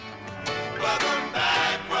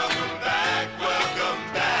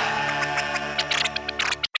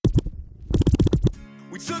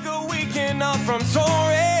waking up from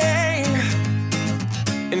touring,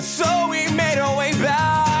 and so we made our way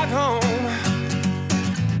back home.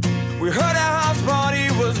 We heard a house party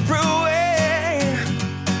was brewing.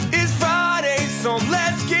 It's Friday, so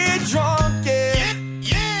let's get drunk, yeah.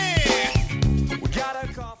 We got a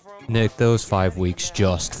call from Nick, those 5 weeks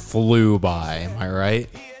just flew by. Am I right?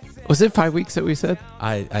 Was it 5 weeks that we said?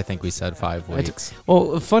 I think we said 5 weeks.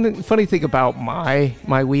 Well, funny thing about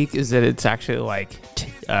my week is that it's actually like,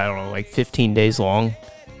 I don't know, like 15 days long.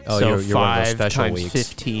 Oh, so you're one of those 5 special times weeks.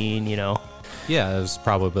 15, you know. Yeah, it was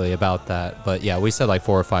probably about that. But yeah, we said like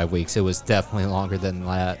 4 or 5 weeks. It was definitely longer than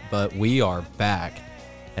that. But we are back,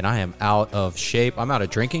 and I am out of shape. I'm out of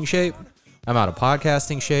drinking shape. I'm out of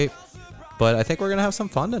podcasting shape. But I think we're gonna have some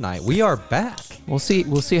fun tonight. We are back. We'll see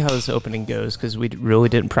how this opening goes, because we really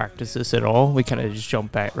didn't practice this at all. We kind of just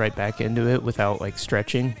jumped right back into it without like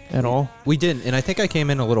stretching at all. We didn't, and I think I came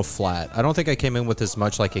in a little flat. I don't think I came in with as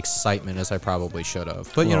much like excitement as I probably should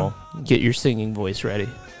have. But you know, get your singing voice ready.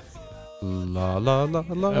 La la la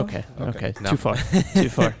la. Okay. No. Too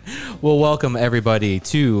far. Well, welcome everybody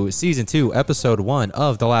to season 2, episode 1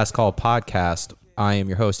 of the Last Call podcast. I am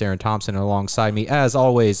your host, Aaron Thompson, and alongside me, as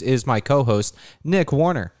always, is my co-host, Nick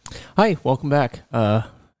Warner. Hi, welcome back.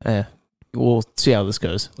 We'll see how this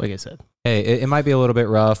goes, like I said. Hey, it might be a little bit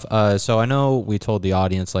rough. So I know we told the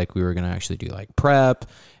audience like we were going to actually do like prep,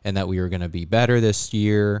 and that we were going to be better this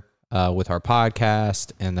year with our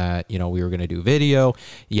podcast, and that, you know, we were going to do video.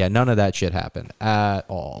 Yeah, none of that shit happened at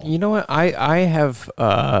all. You know what? I have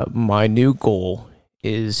my new goal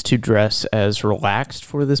is to dress as relaxed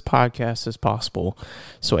for this podcast as possible,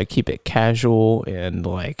 so I keep it casual and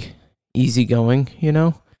like easygoing, you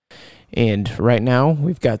know. And right now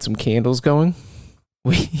we've got some candles going.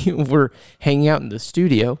 We're hanging out in the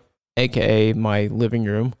studio, aka my living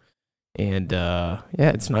room, and yeah,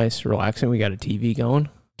 it's nice, relaxing. We got a TV going.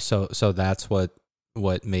 So that's what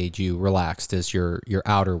made you relaxed is your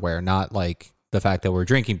outerwear, not like the fact that we're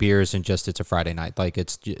drinking beers and just it's a Friday night. Like,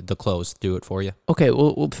 it's the clothes do it for you. Okay,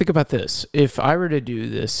 well, think about this. If I were to do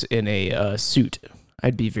this in a suit,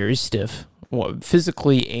 I'd be very stiff,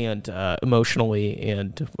 physically and emotionally,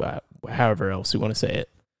 and however else you want to say it.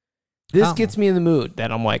 This gets me in the mood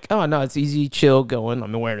that I'm like, oh, no, it's easy, chill going.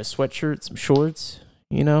 I'm wearing a sweatshirt, some shorts.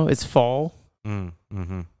 You know, it's fall.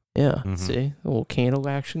 Mm-hmm. Yeah, Mm-hmm. See? A little candle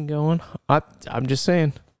action going. I'm just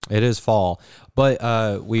saying. It is fall,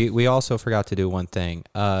 but we also forgot to do one thing.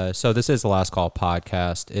 So this is the Last Call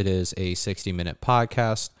podcast. It is a 60-minute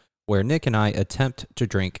podcast where Nick and I attempt to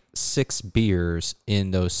drink 6 beers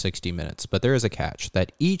in those 60 minutes. But there is a catch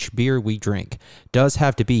that each beer we drink does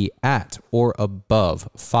have to be at or above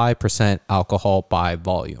 5% alcohol by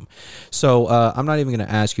volume. So I'm not even going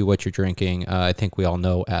to ask you what you're drinking. I think we all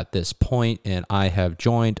know at this point, and I have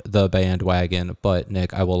joined the bandwagon. But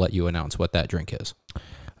Nick, I will let you announce what that drink is.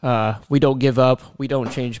 We don't give up. We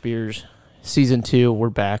don't change beers. Season 2, we're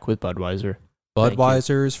back with Budweiser.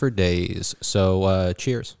 Budweiser's for days. So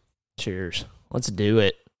cheers. Cheers. Let's do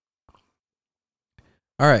it.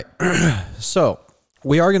 All right. So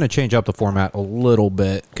we are going to change up the format a little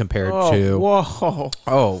bit compared to... Whoa.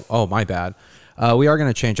 Oh, my bad. We are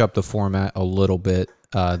going to change up the format a little bit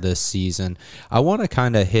this season. I want to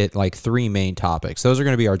kind of hit like 3 main topics. Those are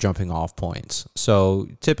going to be our jumping off points. So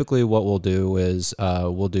typically what we'll do is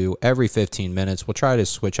we'll do every 15 minutes. We'll try to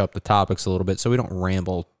switch up the topics a little bit so we don't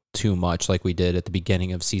ramble too much like we did at the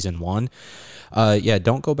beginning of season 1. Yeah,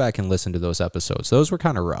 don't go back and listen to those episodes. Those were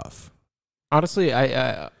kind of rough. Honestly,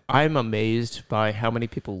 I'm amazed by how many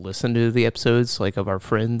people listen to the episodes, like, of our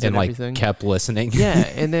friends and like everything. Kept listening. Yeah,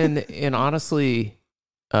 and honestly,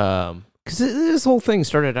 because this whole thing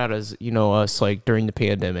started out as, you know, us like during the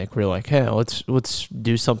pandemic. We're like, hey, let's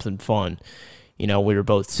do something fun. You know, we were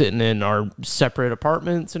both sitting in our separate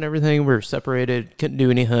apartments and everything. We were separated, couldn't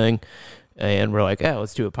do anything. And we're like,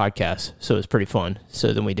 let's do a podcast. So it was pretty fun.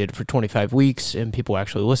 So then we did it for 25 weeks, and people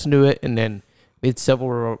actually listened to it. And then we had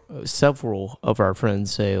several of our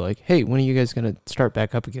friends say, like, hey, when are you guys going to start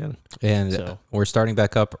back up again? And we're starting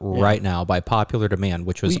back up right now by popular demand,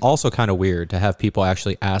 which was also kind of weird to have people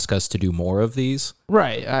actually ask us to do more of these.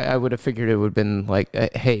 Right. I would have figured it would have been like,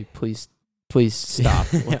 hey, please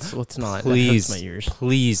stop. Let's not. Please, that hurts my ears.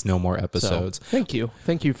 Please, no more episodes. So,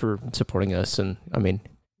 thank you for supporting us. And I mean,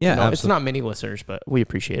 yeah, no, it's not many listeners, but we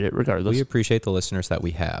appreciate it regardless. We appreciate the listeners that we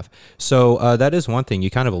have. So that is one thing. You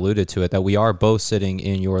kind of alluded to it, that we are both sitting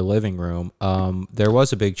in your living room. There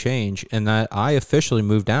was a big change in that I officially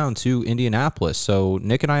moved down to Indianapolis. So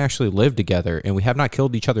Nick and I actually live together, and we have not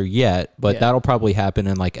killed each other yet, but that'll probably happen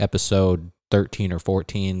in like episode 13 or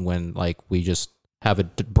 14 when like we just have a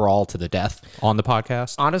brawl to the death on the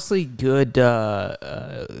podcast. Honestly, good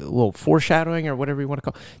little foreshadowing or whatever you want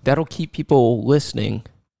to call it. That'll keep people listening.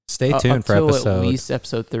 Stay tuned for episode. At least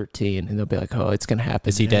episode 13, and they'll be like, "Oh, it's gonna happen."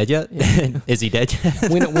 Is he dead yet? Yeah. Is he dead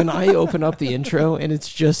yet? when I open up the intro and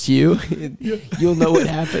it's just you, you'll know what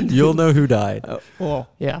happened. You'll know who died. Well,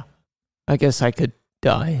 yeah. I guess I could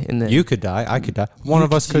die, and then You could die. I could die. One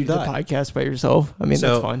of us could die. The podcast by yourself. I mean,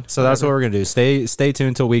 that's fine. So that's what we're gonna do. Stay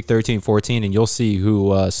tuned till week 13, 14, and you'll see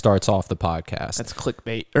who starts off the podcast. That's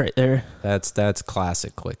clickbait right there. That's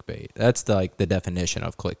classic clickbait. That's the definition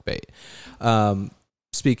of clickbait.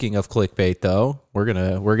 Speaking of clickbait, though, we're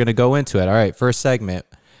gonna go into it. All right, first segment.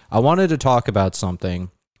 I wanted to talk about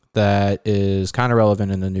something that is kind of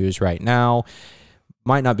relevant in the news right now.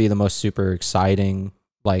 Might not be the most super exciting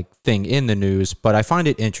thing in the news, but I find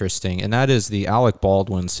it interesting, and that is the Alec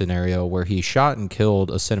Baldwin scenario where he shot and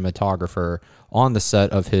killed a cinematographer on the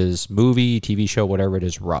set of his movie, TV show, whatever it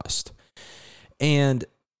is, Rust. And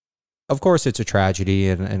of course, it's a tragedy,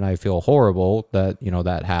 and I feel horrible that,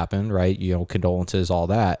 that happened, right? Condolences, all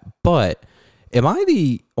that. But am I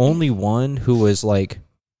the only one who was like,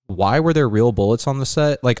 why were there real bullets on the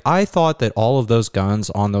set? I thought that all of those guns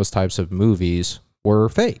on those types of movies were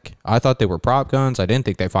fake. I thought they were prop guns. I didn't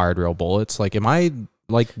think they fired real bullets. Am I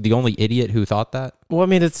the only idiot who thought that? Well, I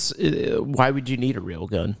mean, why would you need a real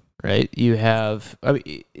gun, right? You have,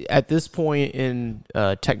 at this point in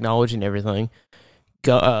technology and everything,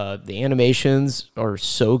 the animations are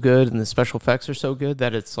so good and the special effects are so good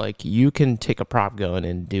that it's you can take a prop gun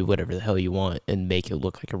and do whatever the hell you want and make it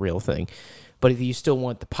look like a real thing. But if you still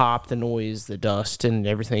want the pop, the noise, the dust, and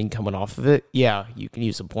everything coming off of it, yeah, you can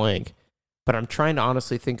use a blank. But I'm trying to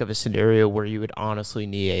honestly think of a scenario where you would honestly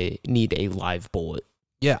need a live bullet.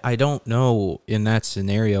 Yeah, I don't know in that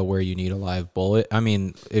scenario where you need a live bullet. I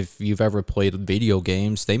mean, if you've ever played video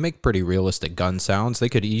games, they make pretty realistic gun sounds. They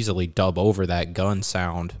could easily dub over that gun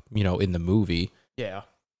sound, in the movie. Yeah.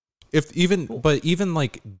 But even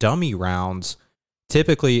dummy rounds,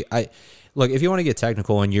 typically, if you want to get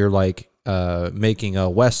technical and you're making a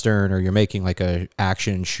Western or you're making a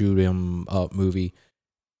action shoot 'em up movie,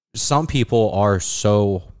 some people are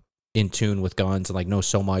so in tune with guns and know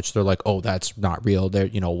so much, they're like, oh, that's not real, they're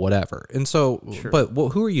whatever. And so Sure. But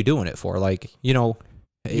who are you doing it for?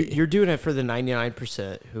 You're doing it for the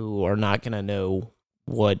 99% who are not going to know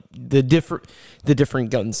what the different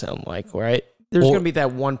guns sound like, right? There's going to be that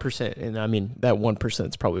 1%, and I mean that 1%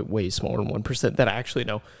 is probably way smaller than 1% that actually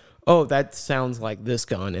know, oh, that sounds like this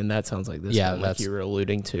gun and that sounds like this gun, like you were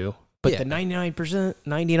alluding to. But the 99%,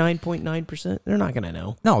 99.9%, they're not going to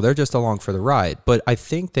know. No, they're just along for the ride. But I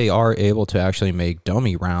think they are able to actually make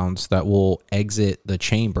dummy rounds that will exit the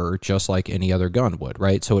chamber just like any other gun would,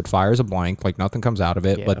 right? So it fires a blank, nothing comes out of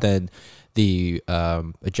it, but then the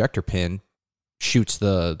ejector pin shoots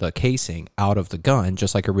the casing out of the gun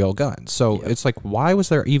just like a real gun. So it's why was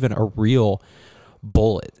there even a real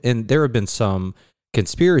bullet? And there have been some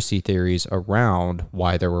conspiracy theories around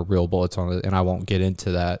why there were real bullets on it, and I won't get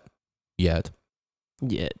into that yet.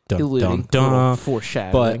 Eluding,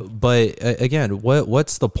 foreshadowing. But again,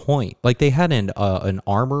 what's the point? They had an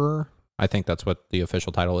armorer, I think that's what the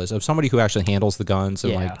official title is, of somebody who actually handles the guns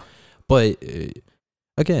and but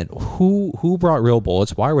again, who brought real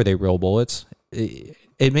bullets? Why were they real bullets?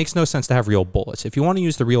 It makes no sense to have real bullets. If you want to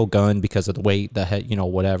use the real gun because of the weight, the head,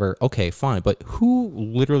 whatever, okay, fine. But who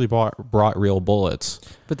literally brought real bullets?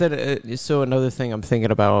 But then, so another thing I'm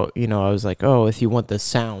thinking about, I was like, oh, if you want the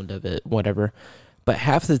sound of it, whatever. But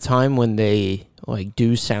half the time when they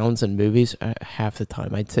do sounds in movies, half the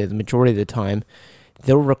time, I'd say the majority of the time,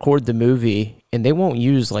 they'll record the movie and they won't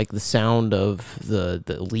use the sound of the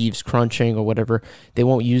leaves crunching or whatever. They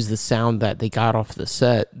won't use the sound that they got off the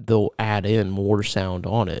set. They'll add in more sound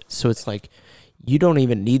on it. So it's you don't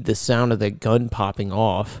even need the sound of the gun popping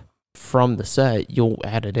off from the set. You'll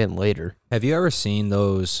add it in later. Have you ever seen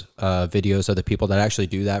those videos of the people that actually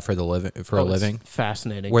do that for a living? It's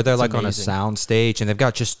fascinating. Where they're on a sound stage and they've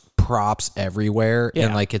got just props everywhere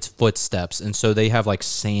and it's footsteps, and so they have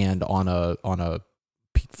sand on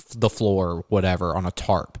the floor, whatever, on a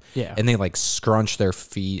tarp. Yeah. And they scrunch their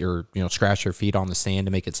feet or, scratch their feet on the sand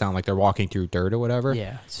to make it sound like they're walking through dirt or whatever.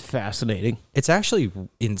 Yeah. It's fascinating. It's actually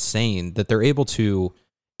insane that they're able to,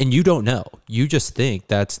 and you don't know. You just think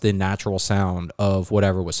that's the natural sound of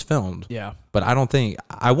whatever was filmed. Yeah. But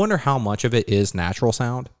I wonder how much of it is natural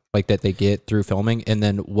sound, that they get through filming, and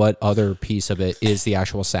then what other piece of it is the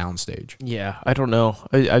actual sound stage. Yeah. I don't know.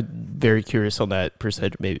 I'm very curious on that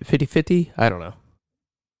percentage. Maybe 50-50? I don't know.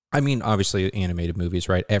 I mean, obviously, animated movies,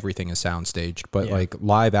 right? Everything is soundstaged, but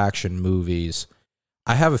live action movies,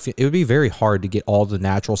 I have it would be very hard to get all the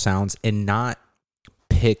natural sounds and not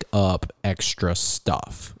pick up extra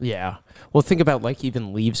stuff. Yeah. Well, think about like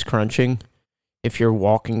even leaves crunching. If you're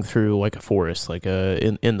walking through like a forest, like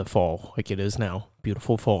in the fall, like it is now,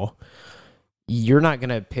 beautiful fall, you're not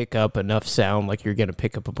gonna pick up enough sound like you're gonna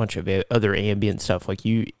pick up a bunch of other ambient stuff. Like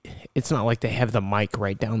it's not like they have the mic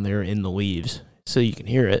right down there in the leaves, so you can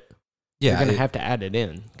hear it. Yeah, you're gonna have to add it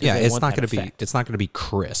in. Yeah, it's not gonna be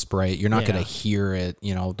crisp, right? You're not gonna hear it,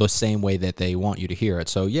 the same way that they want you to hear it.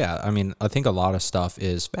 So yeah, I mean, I think a lot of stuff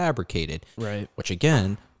is fabricated, right? Which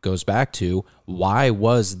again goes back to, why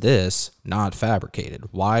was this not fabricated?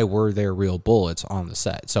 Why were there real bullets on the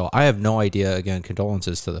set? So I have no idea. Again,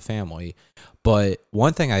 condolences to the family. But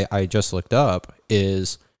one thing I just looked up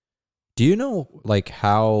is, do you know like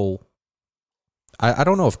how, I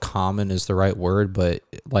don't know if common is the right word, but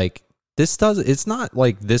like it's not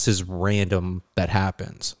like this is random that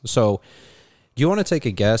happens. So do you want to take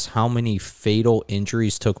a guess how many fatal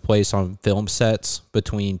injuries took place on film sets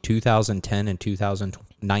between 2010 and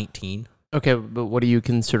 2019? Okay, but what are you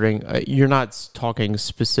considering? You're not talking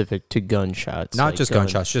specific to gunshots. Not like just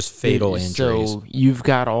gunshots, just fatal injuries. So you've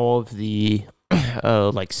got all of the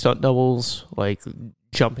like stunt doubles, like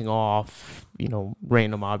jumping off,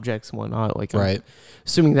 random objects and whatnot. Like, right.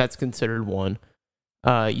 Assuming that's considered one.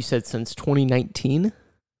 You said since 2019?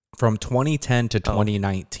 From 2010 to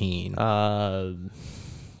 2019.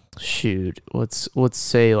 Shoot. Let's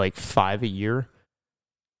say like 5 a year.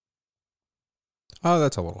 Oh,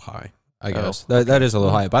 that's a little high, I guess. That is a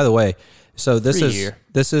little high. By the way, so this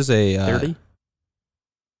is a 30?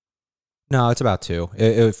 No, it's about 2.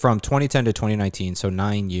 It from 2010 to 2019, so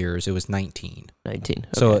 9 years, it was 19. 19. Okay.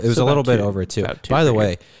 So it was a little bit 2, over 2. About 2. By the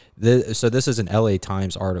way, so this is an LA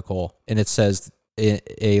Times article, and it says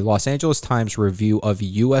a Los Angeles Times review of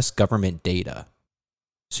U.S. government data.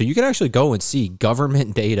 So you can actually go and see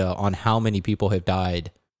government data on how many people have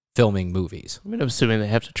died filming movies. I mean, I'm assuming they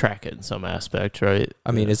have to track it in some aspect, right?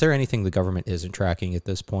 I mean, is there anything the government isn't tracking at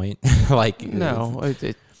this point? Like, no,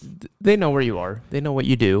 they know where you are. They know what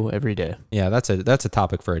you do every day. Yeah, that's a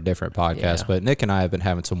topic for a different podcast. Yeah. But Nick and I have been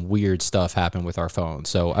having some weird stuff happen with our phones,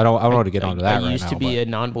 so I don't want to get onto that right now. I used to be a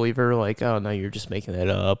non-believer, like, oh no, you're just making that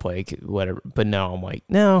up, like whatever. But now I'm like,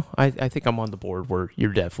 no, I think I'm on the board where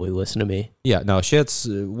you're definitely listening to me. Yeah, no, shit's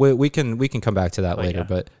we can come back to that later, yeah.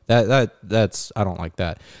 But that's I don't like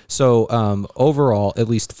that. So overall, at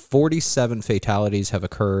least 47 fatalities have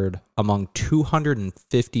occurred among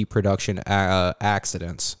 250 production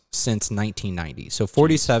accidents since 1990. So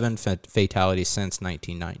 47 fatalities since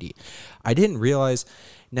 1990. I didn't realize.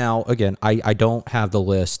 Now, again, I don't have the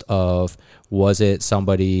list of, was it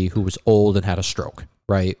somebody who was old and had a stroke,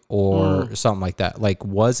 right? Or something like that. Like,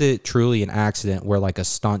 was it truly an accident where like a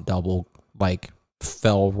stunt double like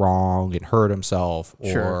fell wrong and hurt himself,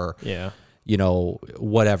 or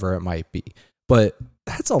whatever it might be? But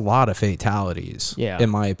that's a lot of fatalities, in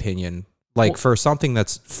my opinion. Like, for something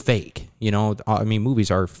that's fake, I mean, movies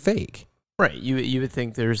are fake. Right. You would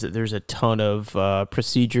think there's a ton of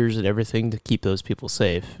procedures and everything to keep those people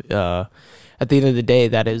safe. At the end of the day,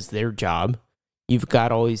 that is their job. You've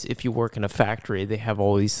got all these, if you work in a factory, they have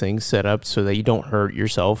all these things set up so that you don't hurt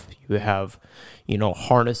yourself. You have,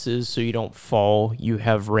 harnesses so you don't fall. You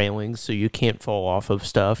have railings so you can't fall off of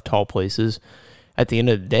stuff, tall places. At the end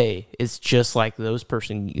of the day, it's just like those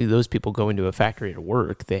people go into a factory to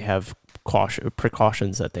work. They have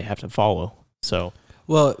precautions that they have to follow. So,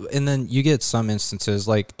 well, and then you get some instances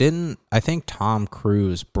like, I think Tom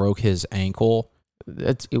Cruise broke his ankle?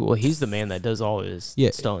 He's the man that does all his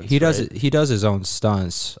stunts. He does it. He does his own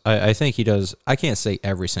stunts. I think he does. I can't say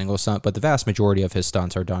every single stunt, but the vast majority of his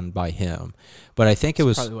stunts are done by him. But I think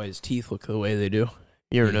That's probably why his teeth look the way they do.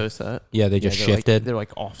 You ever notice that? Yeah, they just shifted. They're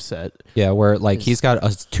like offset. Yeah, where like he's got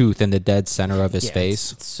a tooth in the dead center of his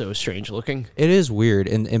face. It's so strange looking. It is weird,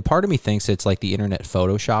 and part of me thinks it's like the internet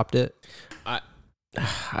photoshopped it.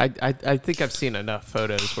 I think I've seen enough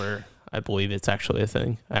photos where I believe it's actually a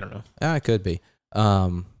thing. I don't know. Yeah, it could be.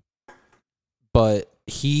 But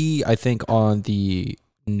I think on the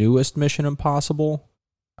newest Mission Impossible,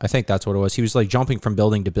 I think that's what it was. He was like jumping from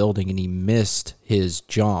building to building, and he missed his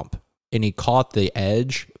jump. And he caught the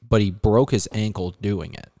edge, but he broke his ankle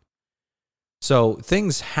doing it. So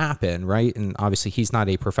things happen, right? And obviously he's not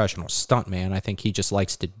a professional stuntman. I think he just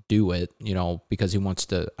likes to do it, because he wants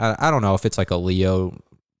to. I don't know if it's like a Leo,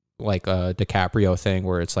 like a DiCaprio thing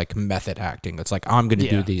where it's like method acting. It's like, I'm going to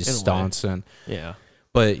do these stunts.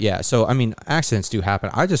 But yeah, so I mean, accidents do happen.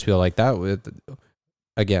 I just feel like that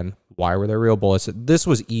again, why were there real bullets? This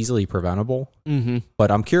was easily preventable. Mm-hmm.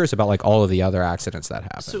 But I'm curious about like all of the other accidents that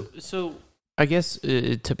happened. So I guess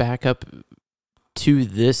to back up to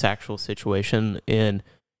this actual situation, and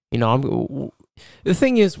the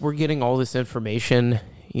thing is, we're getting all this information,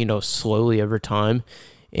 slowly over time,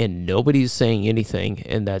 and nobody's saying anything,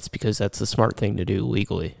 and that's because that's the smart thing to do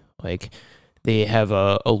legally. Like, they have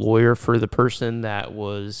a lawyer for the person that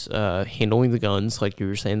was handling the guns, like you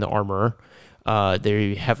were saying, the armorer.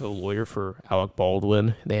 They have a lawyer for Alec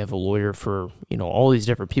Baldwin. They have a lawyer for, all these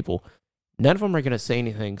different people. None of them are going to say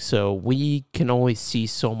anything, so we can only see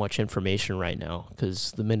so much information right now,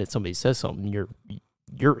 because the minute somebody says something,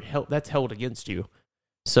 that's held against you.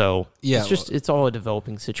 So yeah, it's all a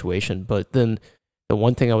developing situation. But then the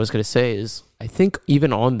one thing I was going to say is, I think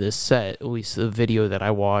even on this set, at least the video that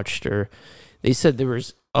I watched, or they said there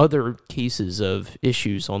was other cases of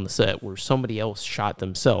issues on the set where somebody else shot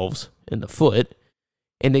themselves in the foot,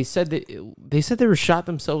 and they said they were shot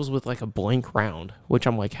themselves with like a blank round, which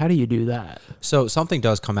I'm like, how do you do that? So something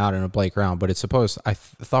does come out in a blank round, but it's supposed, I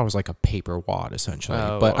thought it was like a paper wad essentially.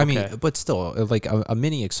 Oh, but I okay. mean, but still, like a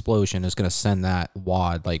mini explosion is going to send that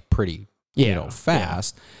wad like pretty,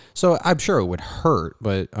 fast. Yeah. So I'm sure it would hurt,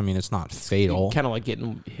 but I mean, it's not fatal. Kind of like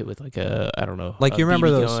getting hit with like like you remember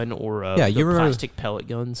BB those gun or you remember plastic pellet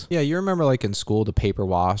guns. Yeah, you remember like in school the paper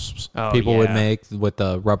wasps people would make with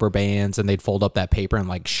the rubber bands, and they'd fold up that paper and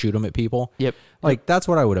like shoot them at people. Yep. Like that's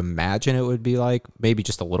what I would imagine it would be like. Maybe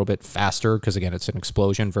just a little bit faster because again, it's an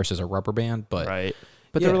explosion versus a rubber band. But right.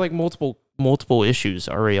 But there were like multiple issues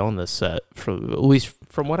already on this set, at least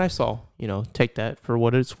from what I saw. Take that for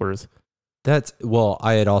what it's worth.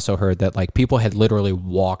 I had also heard that like people had literally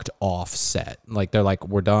walked off set. Like they're like,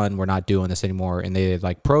 we're done, we're not doing this anymore, and they had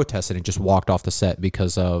like protested and just walked off the set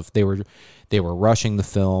because of they were rushing the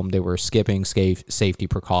film, they were skipping safety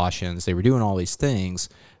precautions, they were doing all these things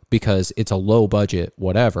because it's a low budget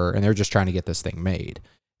whatever, and they're just trying to get this thing made.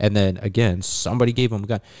 And then again, somebody gave them a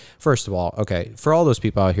gun. First of all, okay, for all those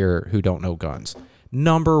people out here who don't know guns,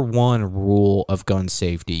 number one rule of gun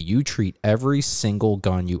safety, you treat every single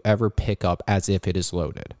gun you ever pick up as if it is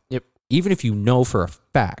loaded. Yep. Even if you know for a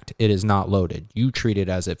fact it is not loaded, you treat it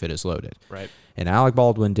as if it is loaded. Right. And Alec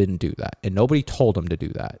Baldwin didn't do that. And nobody told him to do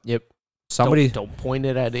that. Yep. Somebody don't point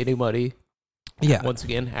it at anybody. Yeah. Once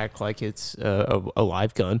again, act like it's a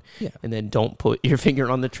live gun. Yeah. And then don't put your finger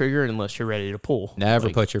on the trigger unless you're ready to pull. Never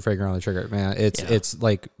put your finger on the trigger, man. It's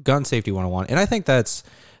like gun safety 101. And I think that's,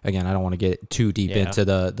 again, I don't want to get too deep into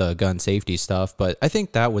the gun safety stuff, but I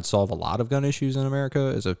think that would solve a lot of gun issues in America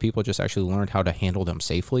is if people just actually learned how to handle them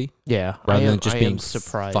safely. Yeah. Rather than just being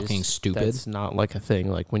surprised fucking stupid. That's not like a thing.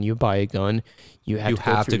 Like when you buy a gun, you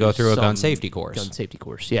have to go through a gun safety course. Gun safety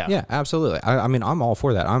course, yeah. Yeah, absolutely. I mean, I'm all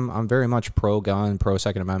for that. I'm very much pro-gun,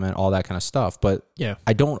 pro-Second Amendment, all that kind of stuff. But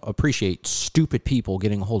I don't appreciate stupid people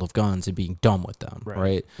getting a hold of guns and being dumb with them,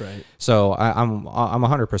 right? Right. So I'm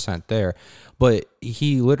 100% there. But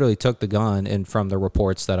he literally took the gun, and from the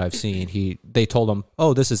reports that I've seen, they told him,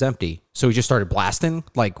 "Oh, this is empty." So he just started blasting,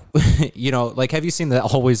 like, like have you seen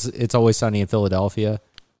the It's Always Sunny in Philadelphia?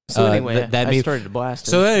 So anyway, I started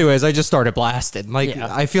blasting. So anyways, I just started blasting. Like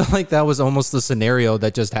I feel like that was almost the scenario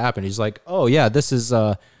that just happened. He's like, "Oh yeah, this is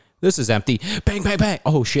empty." Bang, bang, bang.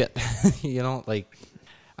 Oh shit. Like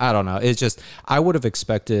I don't know. It's just I would have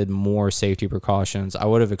expected more safety precautions. I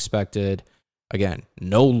would have expected, again,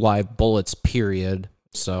 no live bullets, period.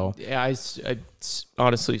 So yeah, I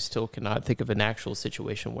honestly still cannot think of an actual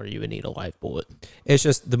situation where you would need a live bullet. It's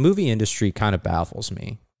just the movie industry kind of baffles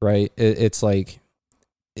me, right? It's like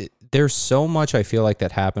there's so much I feel like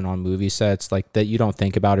that happened on movie sets, like that you don't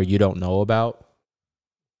think about or you don't know about,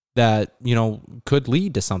 that could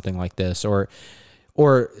lead to something like this, or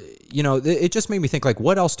it just made me think, like,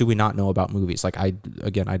 what else do we not know about movies? Like I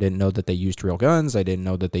didn't know that they used real guns. I didn't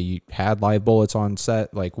know that they had live bullets on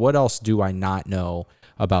set. Like what else do I not know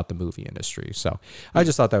about the movie industry? So I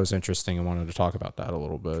just thought that was interesting and wanted to talk about that a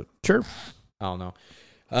little bit. Sure. I don't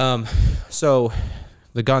know. So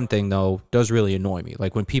the gun thing though does really annoy me.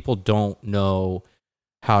 Like when people don't know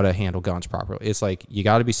how to handle guns properly, it's like, you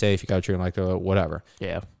got to be safe. You got to treat them like they're whatever.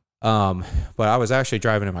 Yeah. But I was actually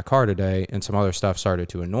driving in my car today and some other stuff started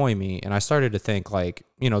to annoy me. And I started to think, like,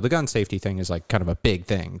 the gun safety thing is like kind of a big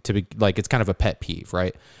thing to be like, it's kind of a pet peeve,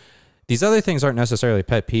 right? These other things aren't necessarily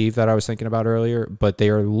pet peeve that I was thinking about earlier, but they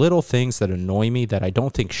are little things that annoy me that I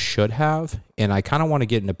don't think should have. And I kind of want to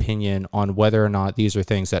get an opinion on whether or not these are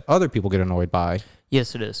things that other people get annoyed by.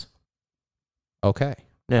 Yes, it is. Okay.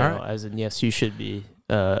 No, right. As in, yes, you should be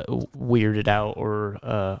weirded out,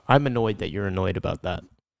 or I'm annoyed that you're annoyed about that.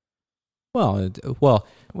 Well,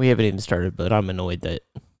 we haven't even started, but I'm annoyed that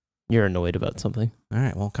you're annoyed about something. All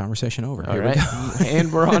right. Well, conversation over. All right.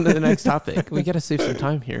 And we're on to the next topic. We got to save some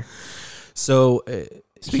time here. So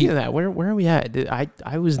Speaking of that, where are we at?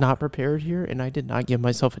 I was not prepared here, and I did not give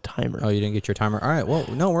myself a timer. Oh, you didn't get your timer? All right. Well,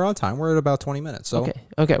 no, we're on time. We're at about 20 minutes. So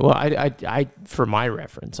Okay. Well, I for my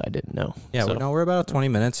reference, I didn't know. yeah, so. we're about 20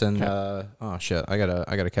 minutes, and Okay. oh shit, I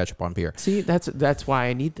gotta catch up on beer. See, that's why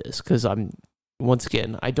I need this, because once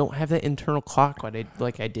again, I don't have that internal clock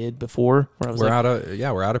like I did before. Where I was we're out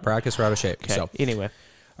of practice. We're out of shape. Okay. So Anyway,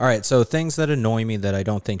 all right. So things that annoy me that I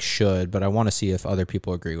don't think should, but I want to see if other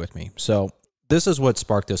people agree with me. So this is what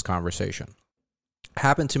sparked this conversation.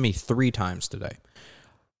 Happened to me 3 times today.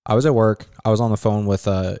 I was at work. I was on the phone with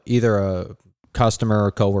either a customer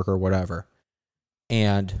or coworker or whatever.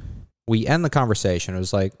 And we end the conversation. It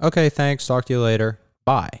was like, okay, thanks. Talk to you later.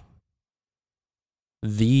 Bye.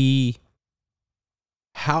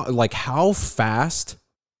 How fast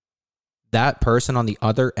that person on the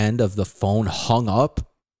other end of the phone hung up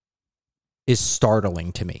is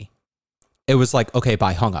startling to me. It was like, okay,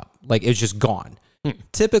 bye, hung up. Like, it's just gone.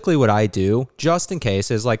 Typically what I do, just in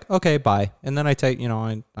case, is like, okay, bye. And then I take,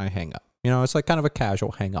 I hang up. It's like kind of a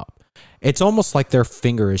casual hang up. It's almost like their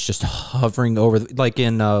finger is just hovering over, like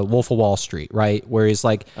in Wolf of Wall Street, right? Where he's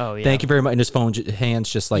like, oh, yeah. Thank you very much. And his phone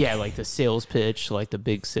hands just like. Yeah, like the sales pitch, like the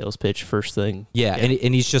big sales pitch first thing. Yeah.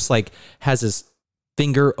 And he's just like, has his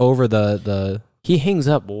finger over the. He hangs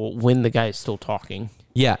up when the guy is still talking.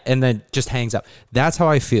 Yeah. And then just hangs up. That's how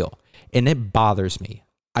I feel. And it bothers me.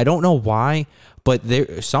 I don't know why, but there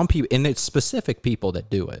are some people, and it's specific people that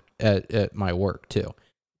do it at my work too.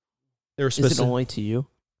 Is it only to you?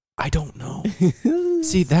 I don't know.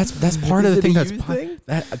 See, that's part of the thing.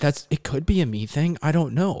 That's it could be a me thing. I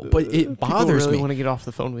don't know, but it bothers really me. Want to get off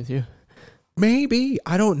the phone with you? Maybe,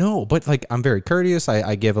 I don't know, but like I'm very courteous.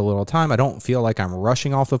 I give a little time. I don't feel like I'm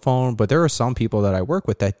rushing off the phone. But there are some people that I work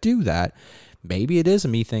with that do that. Maybe it is a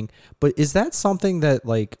me thing, but is that something that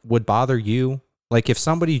like would bother you? Like if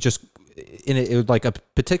somebody just like a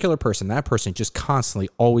particular person, that person just constantly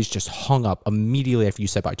always just hung up immediately after you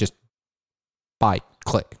said bye, just bye,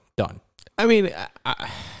 click, done. I mean,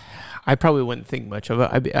 I probably wouldn't think much of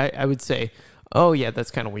it. I would say, oh yeah,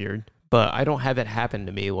 that's kind of weird, but I don't have it happen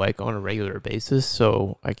to me like on a regular basis.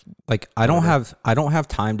 So I don't have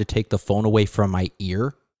time to take the phone away from my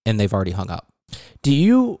ear, and they've already hung up.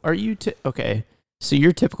 Okay? So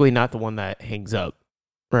you're typically not the one that hangs up,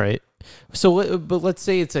 right? So, but let's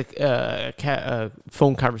say it's a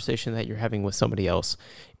phone conversation that you're having with somebody else,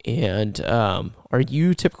 and are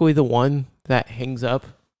you typically the one that hangs up?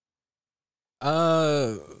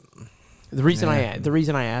 The reason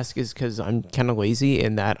I ask is because I'm kind of lazy,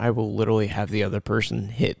 in that I will literally have the other person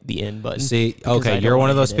hit the end button. See, okay, you're one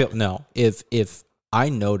of those people. No, if I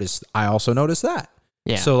also notice that.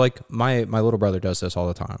 Yeah. So like my little brother does this all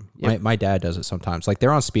the time. Yep. My dad does it sometimes. Like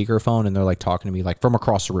they're on speakerphone and they're like talking to me like from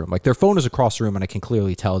across the room. Like their phone is across the room and I can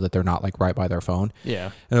clearly tell that they're not like right by their phone. Yeah.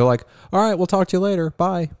 And they're like, "All right, we'll talk to you later.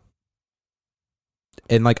 Bye."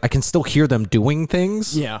 And like I can still hear them doing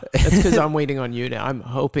things. Yeah. That's because I'm waiting on you now. I'm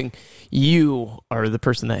hoping you are the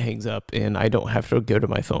person that hangs up and I don't have to go to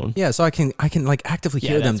my phone. Yeah, so I can like actively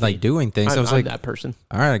hear them like doing things. I was like, that person.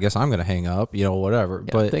 All right, I guess I'm gonna hang up. Whatever.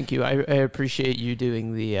 Yeah, but thank you. I appreciate you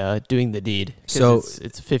doing the deed. So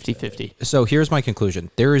it's 50-50. So here's my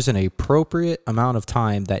conclusion: there is an appropriate amount of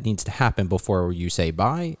time that needs to happen before you say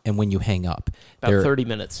bye and when you hang up. About 30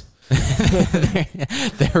 minutes.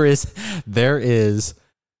 there is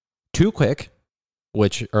too quick,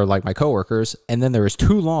 which are like my coworkers, and then there is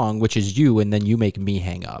too long, which is you, and then you make me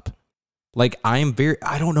hang up. Like I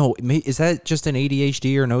don't know, is that just an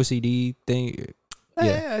ADHD or an OCD thing?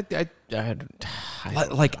 Yeah.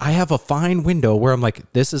 I have a fine window where I'm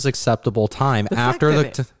like, this is acceptable time after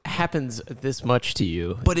it happens this much to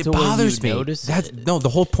you, but it bothers me. The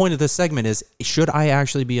whole point of this segment is: should I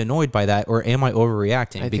actually be annoyed by that, or am I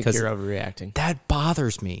overreacting? I think you're overreacting. That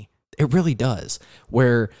bothers me. It really does.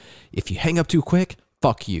 Where if you hang up too quick,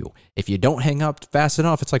 fuck you. If you don't hang up fast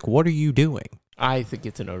enough, it's like, what are you doing? I think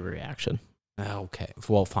it's an overreaction. Okay.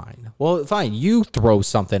 Well, fine. You throw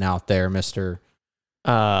something out there, Mr.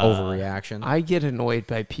 Overreaction. I get annoyed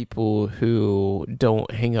by people who don't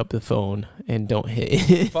hang up the phone and don't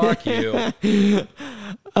hit. Fuck you.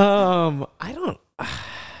 I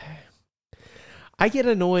get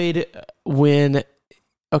annoyed when,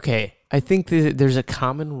 okay, I think there's a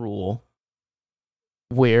common rule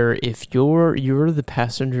where if you're the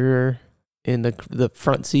passenger in the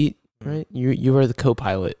front seat, right? You are the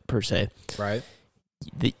co-pilot per se. Right.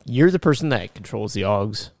 You're the person that controls the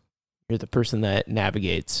AUGs. You're the person that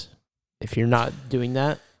navigates. If you're not doing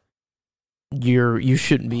that, you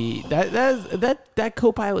shouldn't be that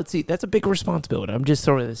co-pilot seat. That's a big responsibility. I'm just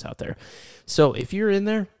throwing this out there. So if you're in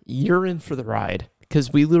there, you're in for the ride.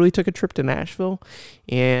 because we literally took a trip to Nashville,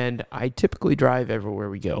 and I typically drive everywhere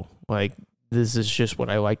we go. Like, this is just what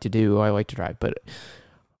I like to do. I like to drive. But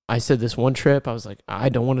I said this one trip, I was like, I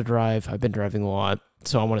don't want to drive. I've been driving a lot,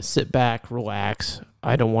 so I want to sit back, relax.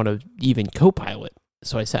 I don't want to even co-pilot.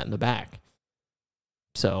 So I sat in the back.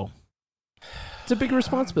 So it's a big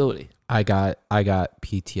responsibility. I got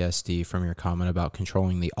PTSD from your comment about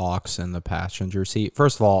controlling the aux in the passenger seat.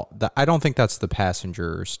 First of all, I don't think that's the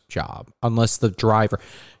passenger's job, unless the driver's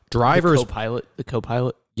The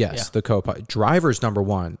co-pilot. Yes, Yeah. the co-pilot. Driver's number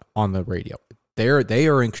one on the radio. They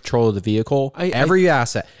are in control of the vehicle. Every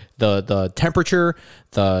asset, the temperature,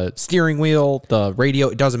 the steering wheel, the radio,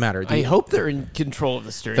 it doesn't matter. I hope they're in control of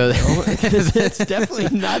the steering wheel. It's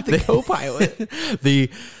definitely not the co-pilot.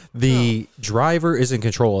 The driver is in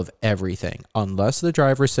control of everything, unless the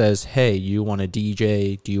driver says, "Hey, you want to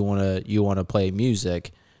DJ? Do you want to play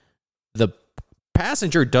music?" The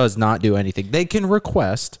passenger does not do anything. They can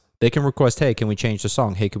request, "Hey, can we change the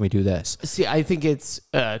song? Hey, can we do this?" See, I think it's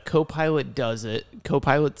co-pilot does it.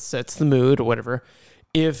 Co-pilot sets the mood or whatever.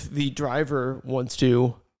 If the driver wants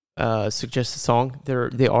to suggest a song,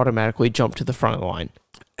 they automatically jump to the front of the line.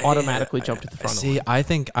 See, I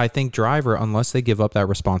think driver, unless they give up that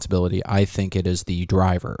responsibility, I think it is the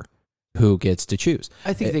driver who gets to choose.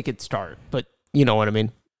 I think they could start, but you know what I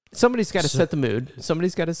mean. Somebody's got to set the mood.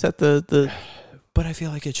 Somebody's got to set the. But I feel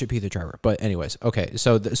like it should be the driver. But anyways, okay.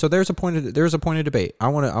 So there's a point of debate. I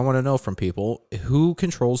want to know from people, who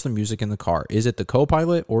controls the music in the car. Is it the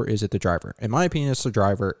co-pilot or is it the driver? In my opinion, it's the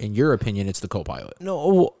driver. In your opinion, it's the co-pilot.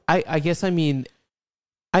 No, I guess I mean,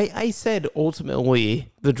 I said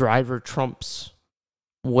ultimately the driver trumps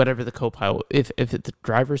whatever the co-pilot. If the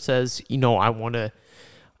driver says, I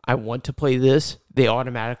want to play this, they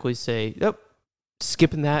automatically say, "Yep,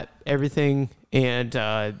 skipping that, everything," and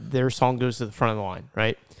their song goes to the front of the line,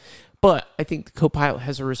 right? But I think the co-pilot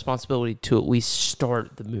has a responsibility to at least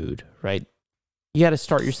start the mood, right? You got to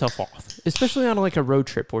start yourself off, especially on like a road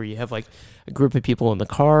trip where you have like a group of people in the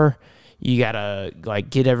car. You got to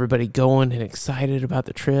like get everybody going and excited about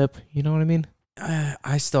the trip. You know what I mean?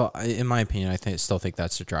 In my opinion, still think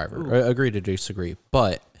that's the driver. Agree to disagree.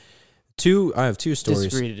 But I have two stories.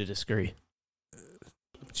 Disagree to disagree.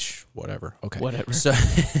 Whatever. Okay. Whatever.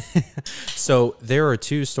 So there are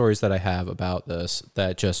two stories that I have about this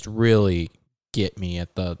that just really get me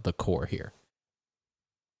at the core here.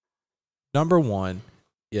 Number one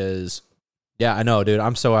is, yeah, I know, dude.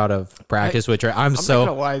 I'm so out of practice with it. I'm so.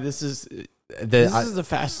 not gonna lie. This is the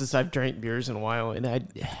fastest I've drank beers in a while, and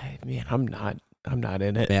I'm not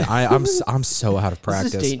in it. Man, I'm so out of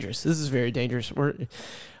practice. This is dangerous. This is very dangerous.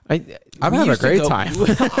 I'm having a great time.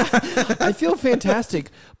 I feel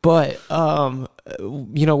fantastic, but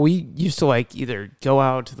we used to like either go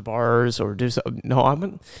out to the bars or do something. No,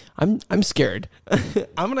 I'm scared.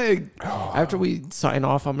 After we sign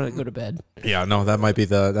off, I'm gonna go to bed. Yeah, no, that might be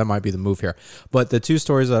the move here. But the two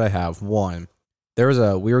stories that I have, one,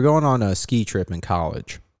 we were going on a ski trip in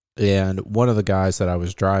college, and one of the guys that I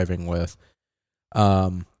was driving with,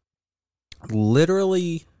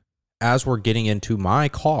 literally, as we're getting into my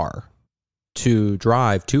car to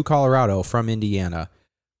drive to Colorado from Indiana,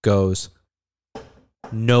 goes,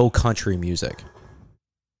 "No country music."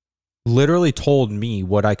 Literally told me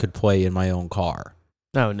what I could play in my own car.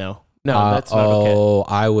 No, that's not okay. Oh,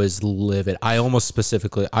 I was livid. I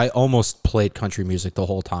almost played country music the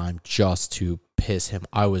whole time just to piss him.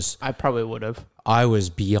 I probably would have. I was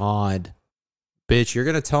beyond, "Bitch, you're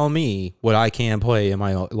going to tell me what I can play in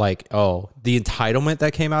my own," the entitlement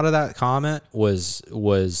that came out of that comment was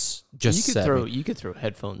just you could throw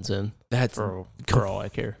headphones in. That's for all I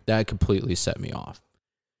care. That completely set me off.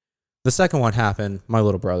 The second one happened, my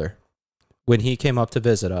little brother, when he came up to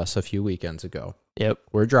visit us a few weekends ago. Yep.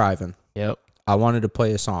 We're driving. Yep. I wanted to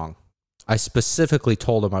play a song. I specifically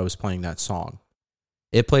told him I was playing that song.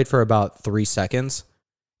 It played for about 3 seconds,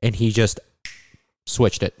 and he just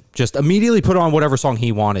switched it. Just immediately put on whatever song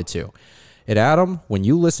he wanted to. And Adam, when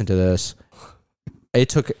you listen to this, it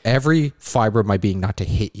took every fiber of my being not to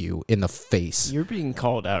hit you in the face. You're being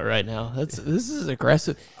called out right now. This is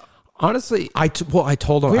aggressive. Honestly, I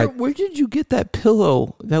told him. Where did you get that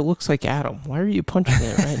pillow that looks like Adam? Why are you punching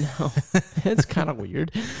it right now? It's kind of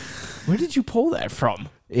weird. Where did you pull that from?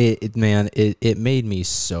 It made me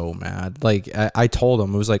so mad. Like, I told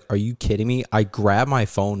him, I was like, "Are you kidding me?" I grabbed my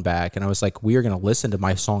phone back and I was like, "We are going to listen to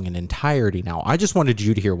my song in entirety now. I just wanted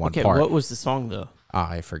you to hear one part." What was the song though?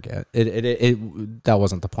 I forget. That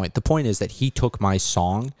wasn't the point. The point is that he took my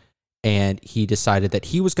song and he decided that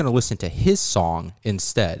he was going to listen to his song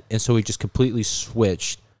instead. And so he just completely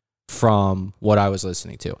switched from what I was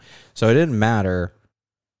listening to. So it didn't matter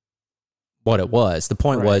what it was. The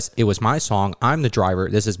point Right. was, it was my song. I'm the driver.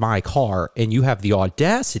 This is my car. And you have the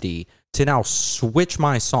audacity to now switch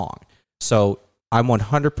my song. So I'm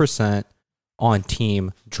 100% on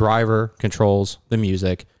team driver controls the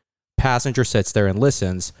music. Passenger sits there and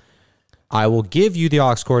listens. I will give you the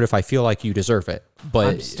aux cord if I feel like you deserve it. But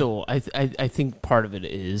I'm still, I think part of it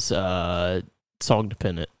is song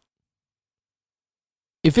dependent.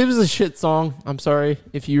 If it was a shit song, I'm sorry.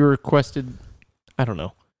 If you requested, I don't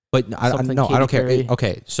know. But I don't care. Perry.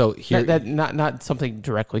 Okay, so here, not something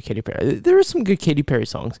directly Katy Perry. There are some good Katy Perry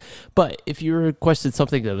songs, but if you requested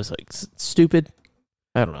something that was like stupid,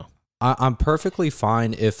 I don't know. I'm perfectly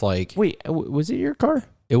fine if like. Wait, was it your car?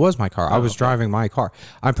 It was my car. I was okay. driving my car.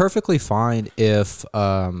 I'm perfectly fine if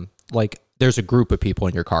like there's a group of people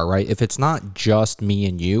in your car, right? If it's not just me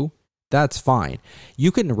and you, that's fine.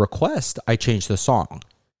 You can request I change the song,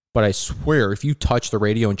 but I swear if you touch the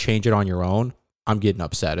radio and change it on your own, I'm getting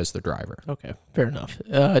upset as the driver. Okay, fair enough.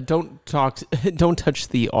 Don't touch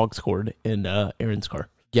the aux cord in Aaron's car.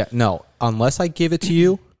 Yeah, no. Unless I give it to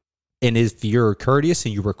you, and if you're courteous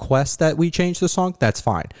and you request that we change the song, that's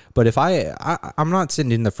fine. But if I'm not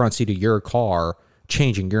sitting in the front seat of your car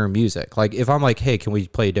changing your music. Like if I'm like, hey, can we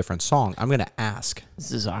play a different song? I'm gonna ask.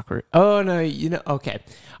 This is awkward. Oh no, okay.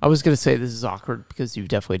 I was gonna say this is awkward because you've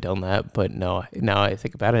definitely done that, but no. Now I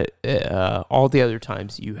think about it, all the other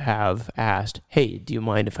times you have asked, "Hey, do you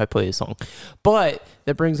mind if I play a song?" But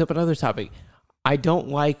that brings up another topic. I don't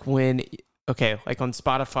like when, like on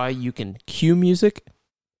Spotify, you can cue music.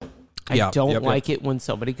 I don't like it when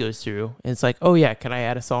somebody goes through and it's like, "Oh yeah, can I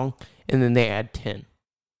add a song?" And then they add 10.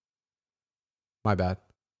 My bad.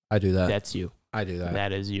 I do that. That's you. I do that.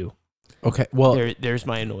 That is you. Okay. Well, there's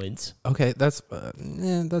my annoyance. Okay, that's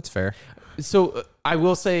fair. So I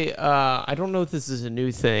will say, I don't know if this is a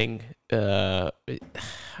new thing. I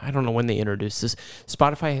don't know when they introduced this.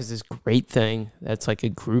 Spotify has this great thing that's like a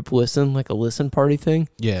group listen, like a listen party thing.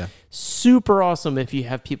 Yeah. Super awesome if you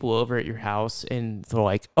have people over at your house and they're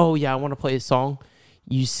like, "Oh yeah, I want to play a song."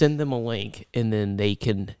 You send them a link and then they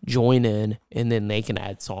can join in and then they can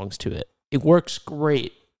add songs to it. It works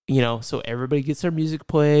great, so everybody gets their music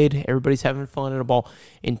played, everybody's having fun at a ball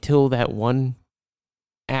until that one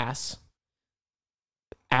ass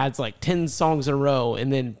adds like 10 songs in a row.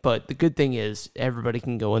 And then, but the good thing is everybody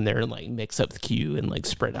can go in there and like mix up the queue and like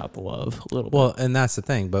spread out the love a little bit. Well, and that's the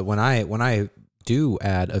thing. But when I do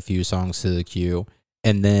add a few songs to the queue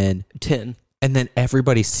and then 10. And then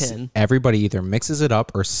everybody 10. Everybody either mixes it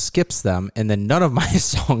up or skips them, and then none of my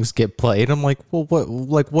songs get played. I'm like, well,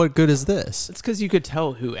 what good is this? It's because you could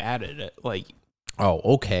tell who added it. Like, oh,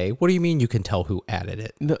 okay. What do you mean you can tell who added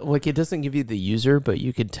it? No, like it doesn't give you the user, but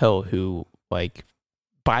you could tell who, like,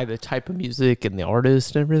 by the type of music and the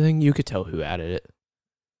artist and everything, you could tell who added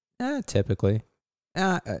it. Typically.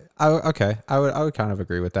 Okay. I would kind of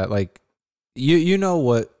agree with that. Like, you know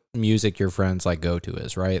what music your friends like go to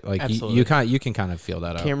is, right? Like you can kind of feel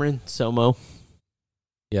that out. Cameron Somo.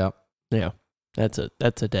 Yep. Yeah. That's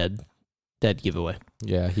a dead giveaway.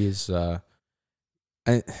 Yeah, he's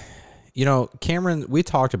Cameron, we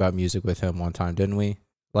talked about music with him one time, didn't we?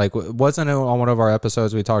 Like, wasn't it on one of our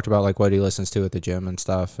episodes we talked about like what he listens to at the gym and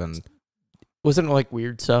stuff? And wasn't it like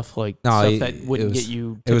weird stuff, like stuff that wouldn't get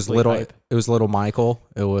you? It was little. Hype? It was Little Michael.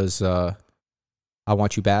 It was "I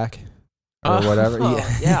Want You Back" or whatever.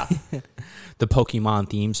 Yeah. The Pokemon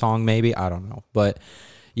theme song, maybe, I don't know, but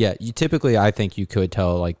yeah, I think you could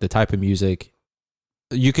tell like the type of music.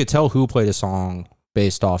 You could tell who played a song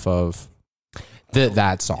based off of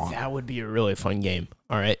that song. That would be a really fun game.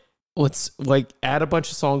 All right. Let's like add a bunch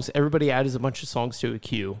of songs. Everybody adds a bunch of songs to a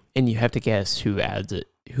queue, and you have to guess who added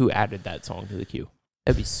that song to the queue.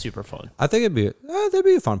 That'd be super fun. I think that'd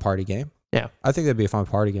be a fun party game. Yeah. I think that'd be a fun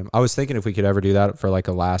party game. I was thinking if we could ever do that for like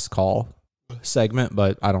a last call segment,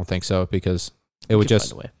 but I don't think so because it would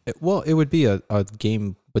just it would be a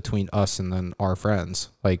game between us and then our friends,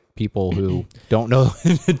 like people who don't know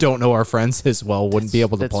our friends as well wouldn't be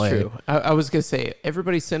able to play. True. I was gonna say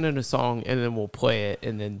everybody send in a song and then we'll play it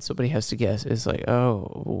and then somebody has to guess. It's like,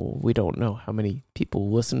 oh, we don't know how many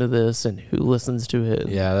people listen to this and who listens to it.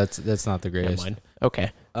 Yeah, that's not the greatest. Never mind.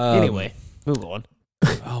 Okay. Anyway, move on.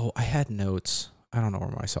 Oh, I had notes. I don't know where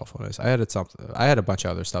my cell phone is. I had a bunch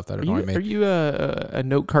of other stuff that annoyed me. Are you a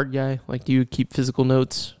note card guy? Like, do you keep physical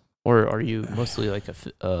notes, or are you mostly like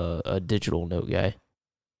a digital note guy?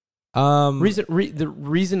 The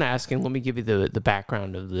reason asking, let me give you the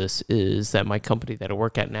background of this, is that my company that I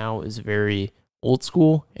work at now is very old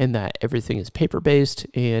school, and that everything is paper based,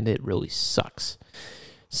 and it really sucks.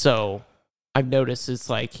 So I've noticed it's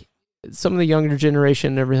like some of the younger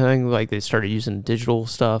generation and everything, like they started using digital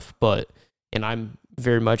stuff, and I'm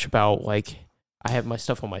very much about like I have my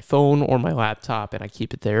stuff on my phone or my laptop and I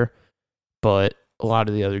keep it there. But a lot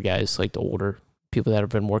of the other guys, like the older people that have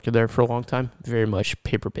been working there for a long time, very much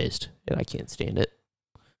paper based, and I can't stand it.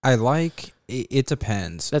 I like it.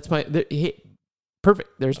 Depends. That's my perfect.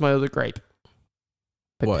 There's my other gripe.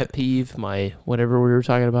 My What? pet peeve, my whatever we were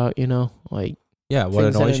talking about, like Yeah, what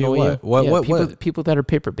things that annoys you? annoy What? People that are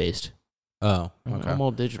paper based. Oh, okay. I'm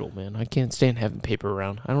all digital, man. I can't stand having paper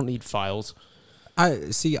around. I don't need files.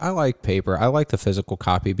 I like paper. I like the physical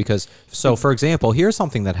copy because, so for example, here's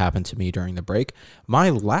something that happened to me during the break. My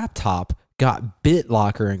laptop got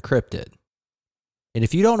BitLocker encrypted. And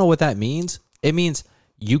if you don't know what that means, it means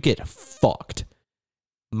you get fucked.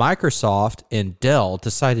 Microsoft and Dell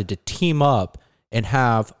decided to team up and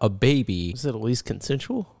have a baby. Is it at least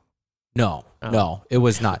consensual? No, it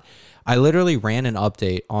was not. I literally ran an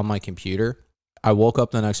update on my computer. I woke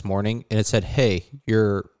up the next morning and it said, hey,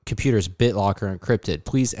 your computer's BitLocker encrypted.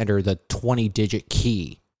 Please enter the 20-digit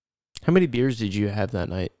key. How many beers did you have that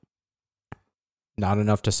night? Not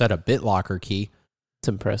enough to set a BitLocker key. It's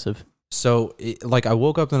impressive. So, I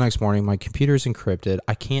woke up the next morning, my computer's encrypted.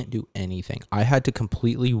 I can't do anything. I had to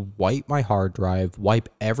completely wipe my hard drive, wipe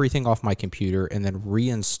everything off my computer, and then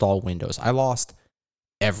reinstall Windows. I lost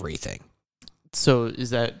everything. So, is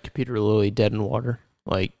that computer literally dead in water?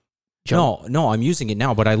 No, I'm using it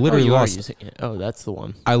now, but I literally lost. Using it. Oh, that's the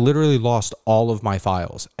one. I literally lost all of my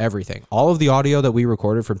files, everything. All of the audio that we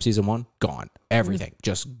recorded from season 1, gone. Everything,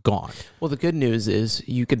 just gone. Well, the good news is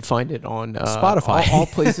you can find it on Spotify, all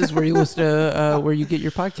places where you listen to where you get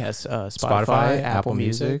your podcasts. Spotify, Apple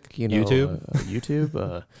Music,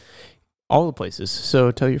 YouTube, all the places.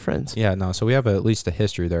 So tell your friends. Yeah, no. So we have at least a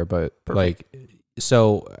history there, but Perfect.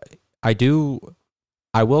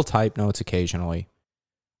 I will type notes occasionally.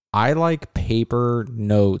 I like paper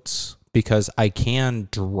notes because I can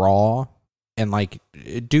draw and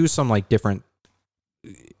do some different.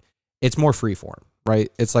 It's more freeform,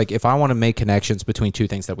 right? It's like if I want to make connections between two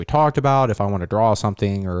things that we talked about, if I want to draw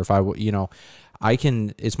something, or if I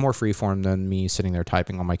can. It's more freeform than me sitting there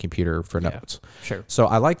typing on my computer for notes. Sure. So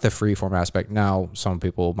I like the freeform aspect. Now, some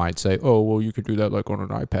people might say, "Oh, well, you could do that on an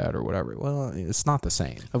iPad or whatever." Well, it's not the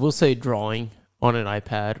same. I will say drawing on an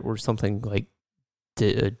iPad or something like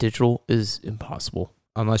digital is impossible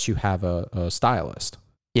Unless you have a stylist.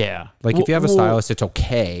 Yeah. If you have a stylist, it's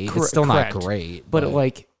okay. It's still not great.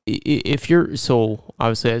 But if you're, so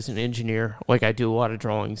obviously as an engineer, I do a lot of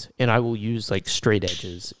drawings and I will use straight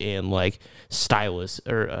edges and stylus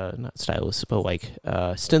or not stylus, but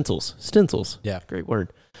stencils. Stencils. Yeah. Great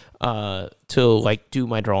word. To do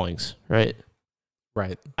my drawings, right?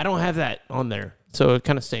 Right. I don't have that on there. So it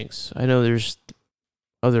kind of stinks. I know there's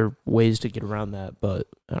other ways to get around that, but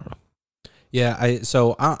I don't know. Yeah,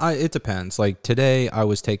 it depends. Today I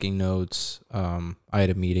was taking notes. I had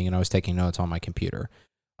a meeting and I was taking notes on my computer.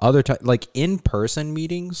 In-person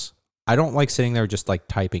meetings, I don't like sitting there just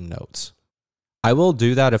typing notes. I will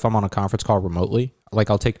do that if I'm on a conference call remotely.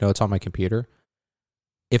 I'll take notes on my computer.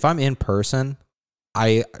 If I'm in person,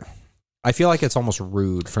 I feel like it's almost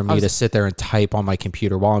rude for me to sit there and type on my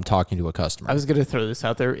computer while I'm talking to a customer. I was going to throw this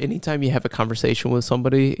out there. Anytime you have a conversation with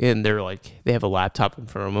somebody and they're they have a laptop in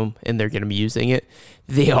front of them and they're going to be using it,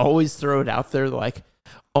 they always throw it out there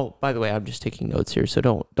oh, by the way, I'm just taking notes here. So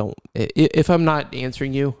don't, if I'm not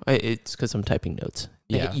answering you, it's because I'm typing notes.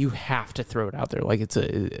 Yeah. You have to throw it out there. It's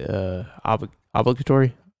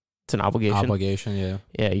obligatory. It's an obligation. Obligation, yeah.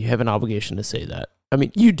 Yeah, you have an obligation to say that. I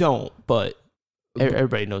mean, you don't, but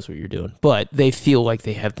everybody knows what you're doing, but they feel like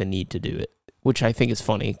they have the need to do it, which I think is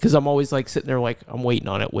funny because I'm always sitting there I'm waiting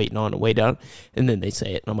on it, and then they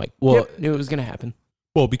say it, and I'm like, well, yep, knew it was gonna happen.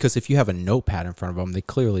 Well, because if you have a notepad in front of them, they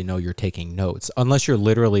clearly know you're taking notes, unless you're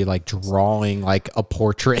literally drawing a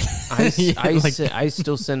portrait. I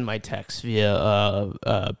still send my texts via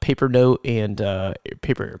paper note and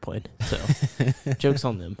paper airplane. So jokes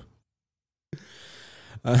on them.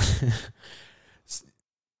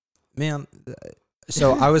 Man,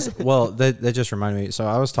 so I was, that just reminded me. So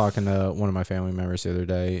I was talking to one of my family members the other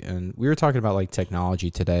day, and we were talking about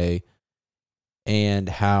technology today and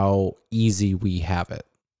how easy we have it.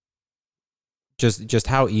 Just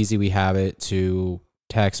how easy we have it to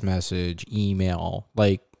text message, email.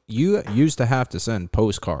 You used to have to send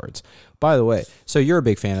postcards. By the way, so you're a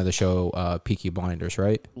big fan of the show Peaky Blinders,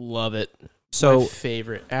 right? Love it. So my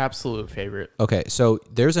favorite, absolute favorite. Okay, so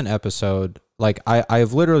there's an episode,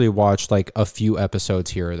 I've literally watched a few episodes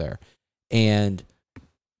here or there. And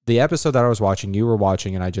the episode that I was watching, you were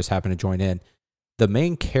watching, and I just happened to join in. The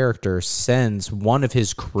main character sends one of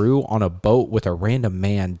his crew on a boat with a random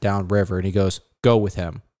man downriver, and he goes, "Go with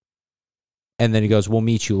him." And then he goes, "We'll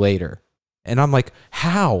meet you later." And I'm like,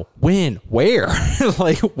 how, when, where?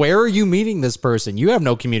 Like, where are you meeting this person? You have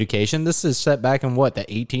no communication. This is set back in what, the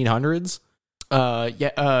 1800s?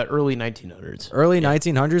 Early 1900s. Early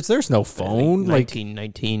 1900s? There's no phone. Like Like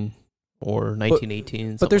 1919 or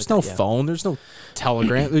 1918. but there's like no that, yeah. phone. There's no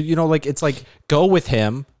telegram. You know, like, it's like, go with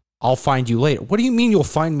him. I'll find you later. What do you mean you'll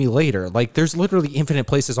find me later? Like, there's literally infinite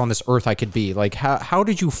places on this earth I could be. Like, how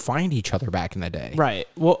did you find each other back in the day? Right.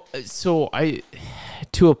 Well, so I,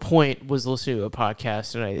 to a point, was listening to a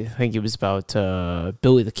podcast, and I think it was about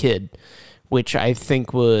Billy the Kid, which I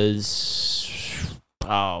think was,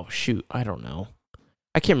 oh, shoot, I don't know.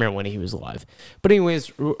 I can't remember when he was alive. But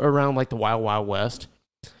anyways, around like the Wild Wild West,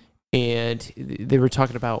 and they were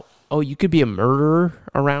talking about, oh, you could be a murderer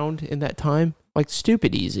around in that time. Like,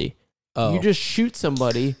 stupid easy. Oh. You just shoot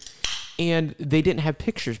somebody, and they didn't have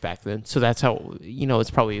pictures back then. So that's how, you know, it's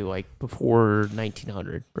probably like before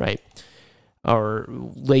 1900, right? Or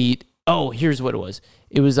late. Oh, here's what it was.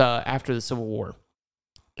 It was after the Civil War.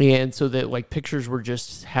 And so that, like, pictures were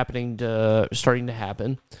just starting to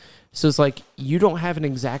happen. So it's like, you don't have an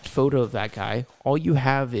exact photo of that guy. All you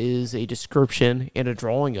have is a description and a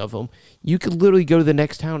drawing of him. You could literally go to the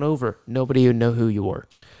next town over. Nobody would know who you were.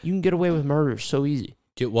 You can get away with murder so easy.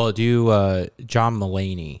 John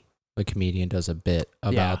Mulaney, the comedian, does a bit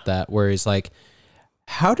about that, where he's like,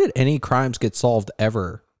 how did any crimes get solved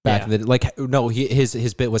ever back in the day? Like, no,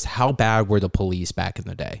 his bit was, how bad were the police back in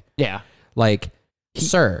the day? Yeah. Like,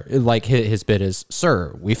 sir, like his bit is,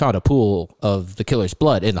 sir, we found a pool of the killer's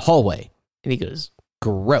blood in the hallway. And he goes,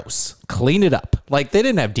 gross. Clean it up. Like, they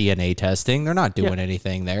didn't have DNA testing. They're not doing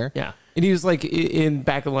anything there. yeah. And he was like,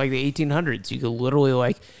 back in like the 1800s, you could literally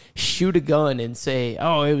like shoot a gun and say,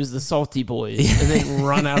 oh, it was the Salty Boys, and then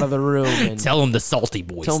run out of the room and tell them the Salty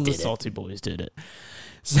Boys did it.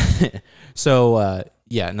 So,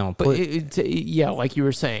 yeah, no. But like you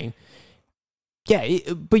were saying,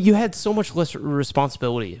 but you had so much less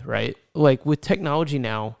responsibility, right? Like with technology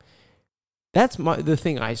now, that's the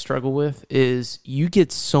thing I struggle with is you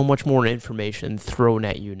get so much more information thrown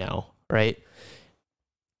at you now, right?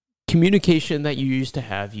 Communication that you used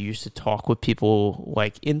to talk with people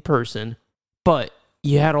like in person, but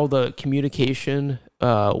you had all the communication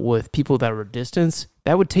with people that were distance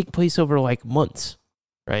that would take place over like months,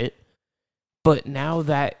 right? But now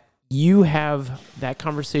that you have that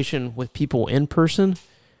conversation with people in person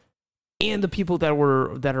and the people that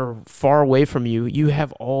are far away from you, you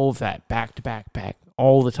have all of that back to back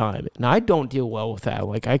all the time. And I don't deal well with that.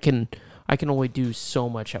 Like I can only do so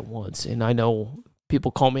much at once, and I know people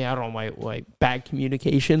call me out on my like bad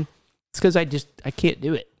communication. It's because I can't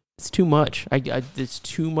do it. It's too much. There's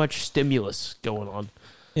too much stimulus going on.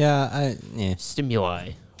 Yeah,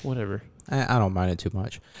 Stimuli, whatever. I don't mind it too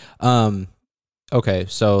much. Okay,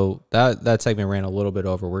 so that segment ran a little bit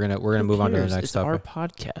over. We're gonna move on to the next it's topic. Our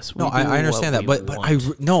podcast. No, I understand that, but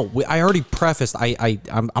I already prefaced.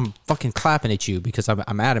 I'm fucking clapping at you because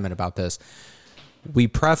I'm adamant about this. We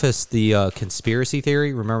prefaced the conspiracy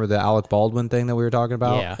theory. Remember the Alec Baldwin thing that we were talking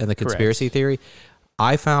about? Yeah, and the conspiracy theory.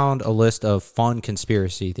 I found a list of fun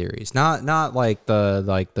conspiracy theories. Not like the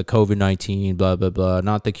COVID-19 blah blah blah.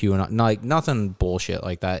 Not the QAnon. Like nothing bullshit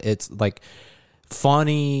like that. It's like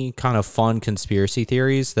funny kind of fun conspiracy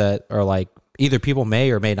theories that are like either people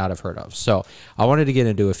may or may not have heard of. So I wanted to get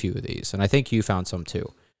into a few of these, and I think you found some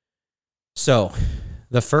too. So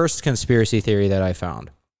the first conspiracy theory that I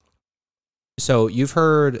found. So you've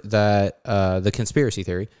heard that the conspiracy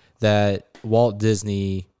theory that Walt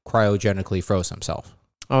Disney cryogenically froze himself.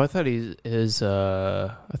 Oh, I thought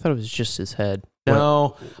I thought it was just his head.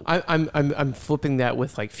 No, I'm flipping that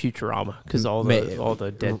with like Futurama because all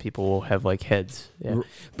the dead people will have like heads. Yeah.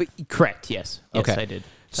 But correct, yes, Okay. I did.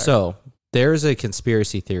 Sorry. So there's a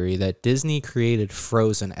conspiracy theory that Disney created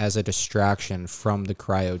Frozen as a distraction from the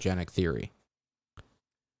cryogenic theory.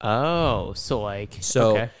 Oh,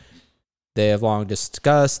 okay. They have long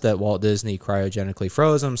discussed that Walt Disney cryogenically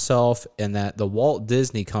froze himself and that the Walt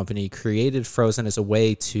Disney Company created Frozen as a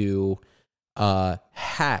way to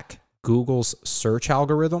hack Google's search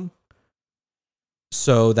algorithm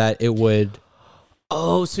so that it would...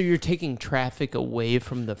 Oh, so you're taking traffic away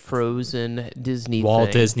from the Frozen Disney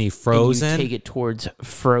Walt thing, Disney Frozen? and you take it towards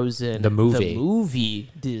Frozen, the movie. The movie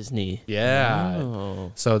Disney. Yeah.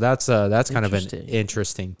 Oh. So that's kind of an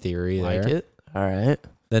interesting theory there. Like it? All right.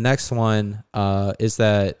 The next one is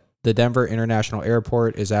that the Denver International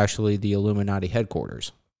Airport is actually the Illuminati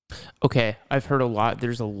headquarters. Okay, I've heard a lot.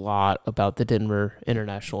 There's a lot about the Denver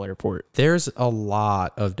International Airport. There's a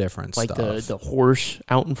lot of different stuff. Like the horse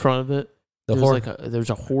out in front of it. There's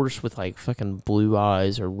a horse with like fucking blue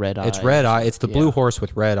eyes or red eyes. It's red eye. It's the blue horse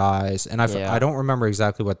with red eyes, and Yeah. I don't remember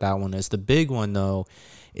exactly what that one is. The big one though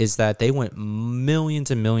is that they went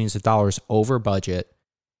millions and millions of dollars over budget,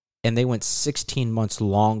 and they went 16 months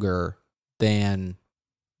longer than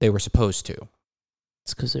they were supposed to.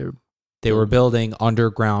 It's because They were building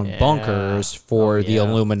underground Yeah. bunkers for the yeah.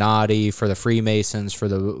 Illuminati, for the Freemasons, for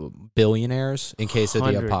the billionaires in case of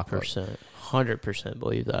the apocalypse. 100%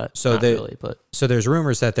 believe that. So Not really, but So there's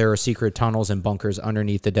rumors that there are secret tunnels and bunkers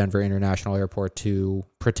underneath the Denver International Airport to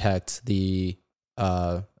protect the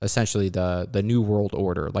essentially the New World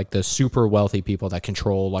Order, like the super wealthy people that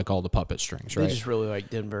control like all the puppet strings, right? they just really like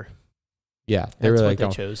Denver. Yeah, they That's really what like they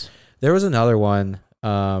Denver. chose. There was another one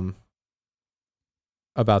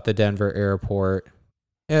about the Denver airport.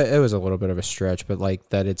 It was a little bit of a stretch, but like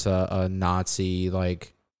that it's a Nazi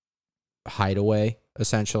like hideaway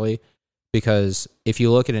essentially. Because if you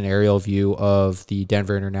look at an aerial view of the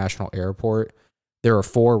Denver International Airport, there are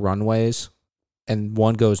 4 runways, and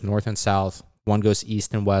one goes north and south, one goes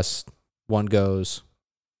east and west, one goes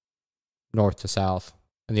north to south,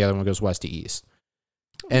 and the other one goes west to east.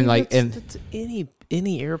 And that's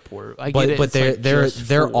any airport. I get it. But It's like they're just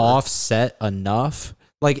they're for- offset enough.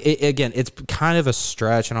 Like again, it's kind of a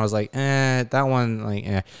stretch, and I was like, that one,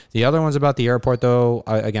 like, The other one's about the airport, though.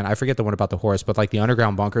 I forget the one about the horse, but like the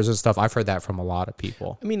underground bunkers and stuff, I've heard that from a lot of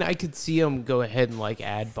people. I mean, I could see them go ahead and like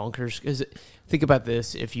add bunkers because think about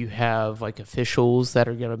this: if you have like officials that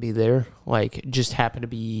are going to be there, like just happen to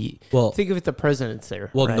be, think of it, the president's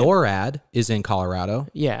there. Well, right? NORAD is in Colorado,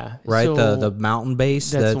 yeah, right? So the mountain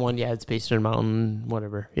base. that's the one. Yeah, it's based in a mountain,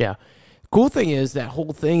 whatever. Yeah. Cool thing is that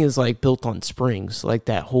whole thing is like built on springs. Like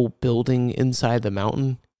that whole building inside the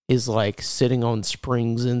mountain is like sitting on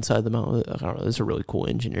springs inside the mountain. I don't know. It's a really cool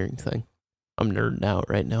engineering thing. I'm nerding out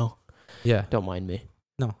right now. Yeah. Don't mind me.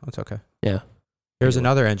 No, that's okay. Yeah. There's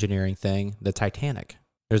another engineering thing, the Titanic.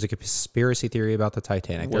 There's a conspiracy theory about the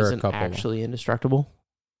Titanic. There are a Wasn't couple. actually indestructible.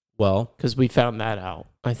 Well, Because we found that out,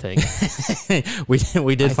 I think.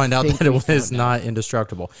 we did find out think that it we was found not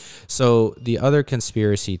indestructible. So the other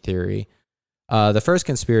conspiracy theory, the first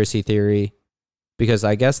conspiracy theory, because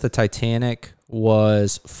I guess the Titanic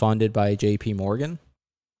was funded by J.P. Morgan.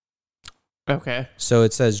 Okay. So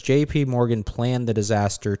it says J.P. Morgan planned the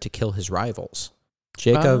disaster to kill his rivals.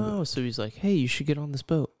 Jacob. Oh, so he's like, hey, you should get on this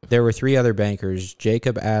boat. There were 3 other bankers: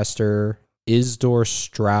 Jacob Astor, Isidor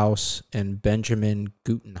Strauss, and Benjamin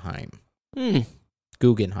Guggenheim.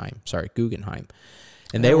 Guggenheim.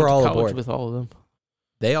 And they were all aboard. With all of them.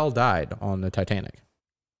 They all died on the Titanic.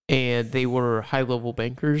 And they were high-level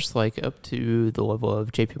bankers, like up to the level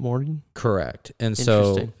of J.P. Morgan? Correct. And so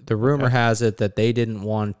Interesting. the rumor has it that they didn't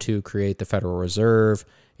want to create the Federal Reserve,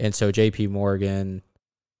 and so J.P. Morgan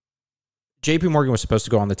was supposed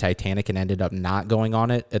to go on the Titanic and ended up not going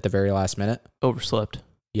on it at the very last minute. Overslept.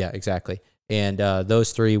 Yeah, exactly. And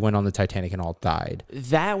those 3 went on the Titanic and all died.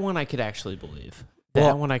 That one I could actually believe.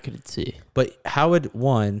 Well, One I could see. But how would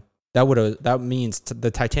one... That means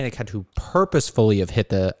the Titanic had to purposefully have hit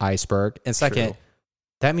the iceberg. And second, True.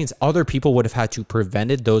 that means other people would have had to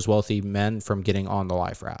prevented those wealthy men from getting on the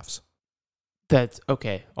life rafts. That's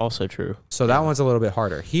okay. Also true. So that one's a little bit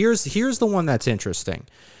harder. Here's the one that's interesting.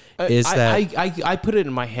 I put it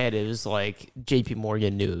in my head. It was like J.P.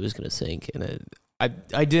 Morgan knew it was going to sink, and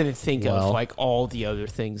I didn't think of like all the other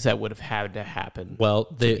things that would have had to happen. Well,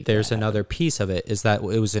 there's another piece of it is that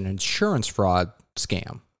it was an insurance fraud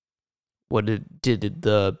scam. What did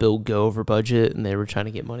the bill go over budget and they were trying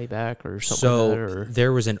to get money back or something? So like that, or?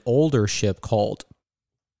 there was an older ship called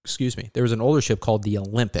the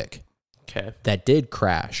Olympic. Okay. That did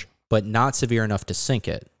crash, but not severe enough to sink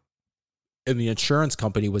it. And the insurance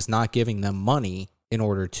company was not giving them money in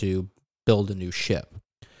order to build a new ship.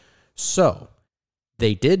 So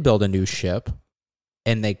they did build a new ship,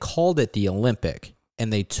 and they called it the Olympic,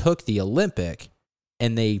 and they took the Olympic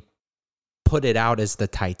and they put it out as the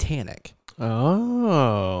Titanic.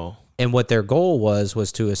 Oh. And what their goal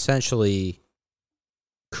was to essentially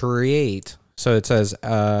create. So it says,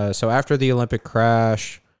 so after the Olympic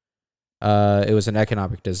crash, it was an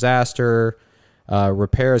economic disaster.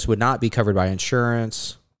 Repairs would not be covered by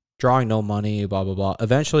insurance, drawing no money, blah, blah, blah.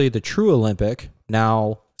 Eventually, the true Olympic,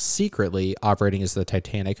 now secretly operating as the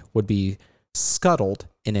Titanic, would be scuttled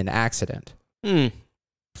in an accident,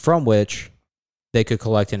 from which they could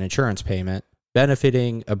collect an insurance payment,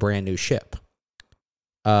 benefiting a brand new ship.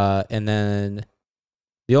 And then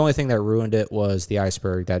the only thing that ruined it was the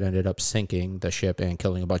iceberg that ended up sinking the ship and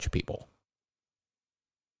killing a bunch of people.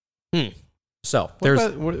 So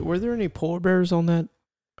were there any polar bears on that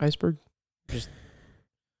iceberg?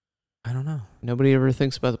 I don't know. Nobody ever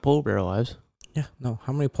thinks about the polar bear lives. Yeah, no.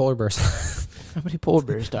 How many polar bears? How many polar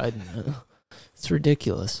bears died in that? It's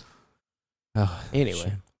ridiculous. Oh, Anyway.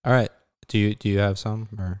 shit. All right. Do you have some?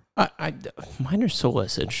 Or? Mine are so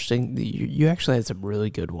less interesting. You actually had some really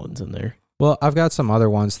good ones in there. Well, I've got some other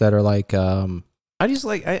ones that are like... I just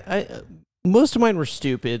like... I most of mine were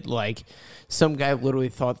stupid. Like, some guy literally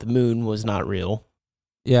thought the moon was not real.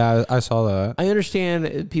 Yeah, I saw that. I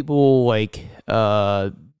understand people, like,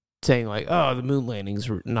 saying, like, oh, the moon landing's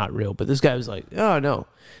not real. But this guy was like, oh, no.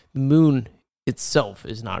 The moon itself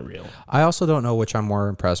is not real. I also don't know which I'm more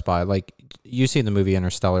impressed by. Like, you see the movie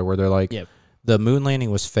Interstellar where they're like, Yep. the moon landing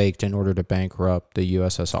was faked in order to bankrupt the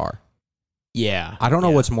USSR. Yeah. I don't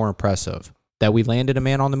know what's more impressive, that we landed a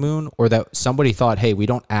man on the moon or that somebody thought, hey, we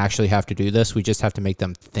don't actually have to do this. We just have to make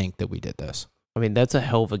them think that we did this. I mean, that's a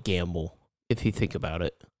hell of a gamble if you think about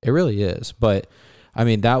it. It really is. But, I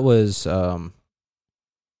mean, that was...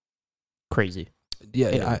 crazy.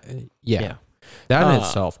 Yeah. Yeah. That in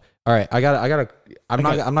itself. All right, I'm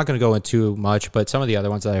not going to go into too much, but some of the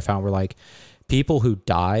other ones that I found were like people who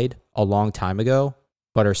died a long time ago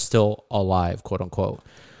but are still alive, quote unquote.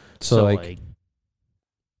 So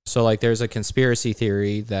like there's a conspiracy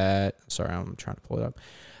theory that, sorry, I'm trying to pull it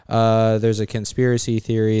up. There's a conspiracy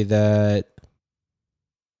theory that,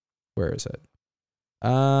 where is it?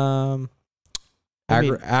 Avril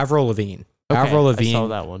Lavigne. Okay, Avril Lavigne I saw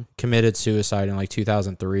that one. committed suicide in like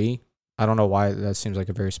 2003. I don't know why that seems like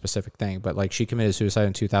a very specific thing, but like she committed suicide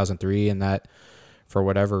in 2003, and that for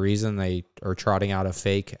whatever reason they are trotting out a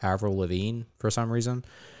fake Avril Lavigne for some reason.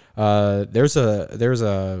 There's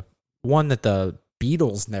a one that the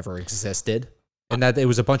Beatles never existed, and that it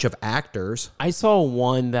was a bunch of actors. I saw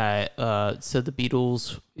one that said the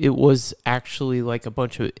Beatles. It was actually like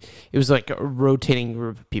it was like a rotating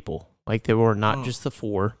group of people. Like they were not just the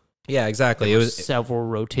four. Yeah, exactly. It was several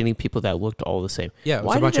rotating people that looked all the same. Yeah, it was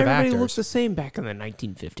Why a bunch did of everybody actors. look the same back in the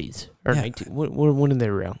 1950s or Yeah. 19? When did they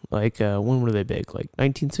around? Like when were they big? Like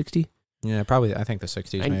 1960? Yeah, probably. I think the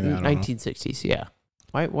 60s, maybe. I don't know. 1960s. Yeah.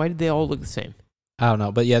 Why did they all look the same? I don't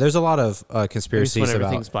know, but yeah, there's a lot of conspiracies When about.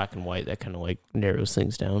 everything's black and white, that kind of like narrows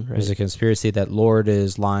things down, right? There's a conspiracy that Lorde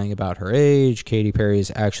is lying about her age. Katy Perry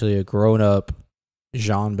is actually a grown-up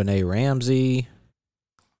Jean-Benet Ramsey.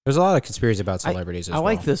 There's a lot of conspiracies about celebrities as well. I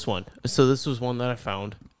like this one. So this was one that I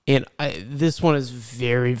found. And this one is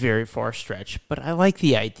very, very far stretched, but I like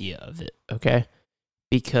the idea of it, okay?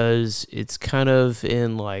 Because it's kind of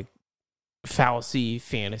in like fallacy,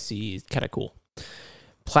 fantasy, it's kind of cool.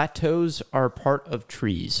 Plateaus are part of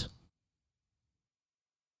trees.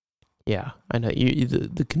 Yeah, I know.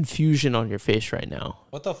 The confusion on your face right now.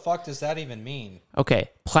 What the fuck does that even mean? Okay,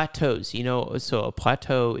 plateaus. So a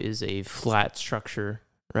plateau is a flat structure,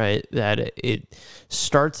 right? That it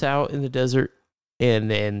starts out in the desert and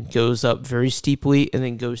then goes up very steeply and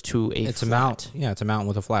then goes to It's a mountain. Yeah, it's a mountain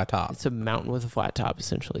with a flat top. It's a mountain with a flat top,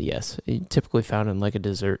 essentially, yes. Typically found in like a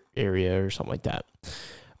desert area or something like that.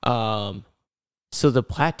 So the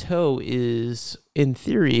plateau is, in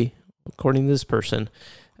theory, according to this person,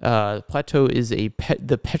 plateau is the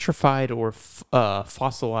petrified or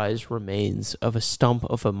fossilized remains of a stump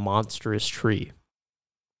of a monstrous tree.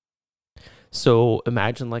 So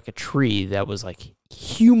imagine like a tree that was like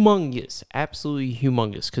humongous, absolutely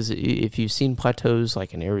humongous. Because if you've seen plateaus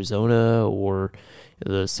like in Arizona or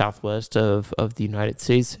the southwest of the United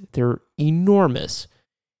States, they're enormous.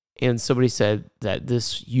 And somebody said that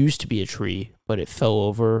this used to be a tree, but it fell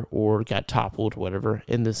over or got toppled, whatever.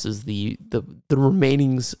 And this is the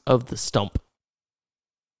remainings of the stump.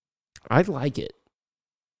 I like it.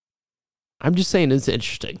 I'm just saying it's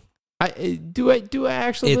interesting. Do I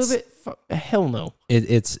actually live it? Hell no.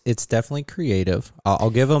 It's definitely creative.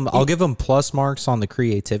 I'll give them plus marks on the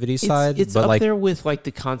creativity side. It's but up like, there with like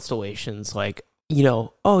the constellations, like,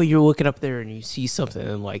 you're looking up there and you see something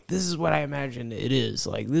and like, this is what I imagine it is.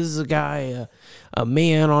 Like, this is a guy, a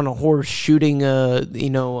man on a horse shooting a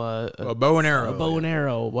bow and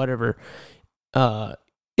arrow, whatever.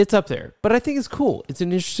 It's up there, but I think it's cool. It's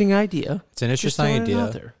an interesting idea. It's an interesting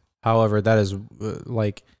idea. However, that is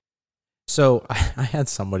so I had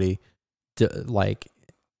somebody I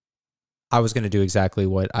was going to do exactly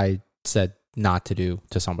what I said not to do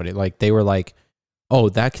to somebody. Like, they were like, oh,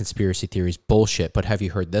 that conspiracy theory is bullshit, but have you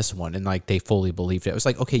heard this one? And like, they fully believed it. It was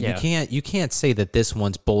like, okay, yeah. you can't say that this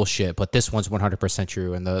one's bullshit, but this one's 100%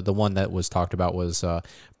 true. And the one that was talked about was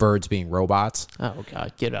birds being robots. Oh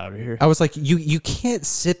God, get out of here. I was like, you can't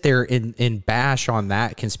sit there and bash on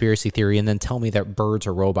that conspiracy theory and then tell me that birds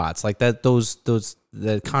are robots. Like that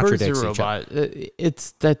that contradicts birds are each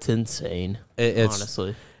other. That's insane. It's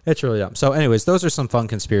honestly. It's really dumb. So anyways, those are some fun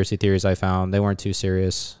conspiracy theories I found. They weren't too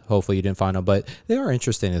serious. Hopefully you didn't find them, but they are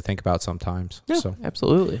interesting to think about sometimes. Yeah, So,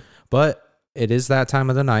 absolutely. but it is that time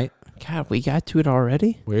of the night. God, we got to it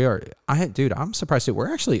already? We are. Dude, I'm surprised that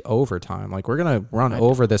we're actually overtime. Like, we're going to run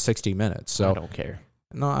over the 60 minutes. So I don't care.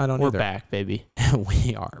 No, I don't We're either. back, baby.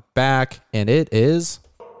 We are back, and it is...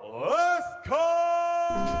 Last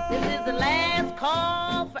call! This is the last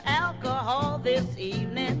call for alcohol this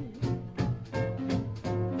evening.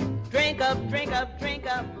 Drink up, drink up, drink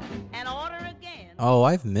up, and order again. Oh,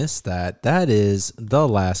 I've missed that. That is the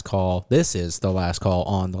last call. This is the last call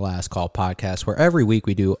on the Last Call podcast, where every week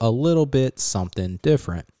we do a little bit something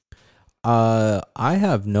different. I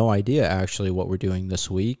have no idea actually what we're doing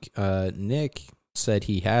this week. Nick said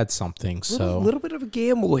he had something, so a little bit of a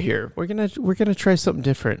gamble here. We're gonna try something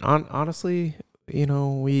different. Honestly,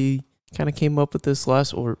 we kind of came up with this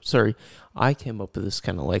I came up with this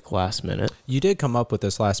kind of like last minute. You did come up with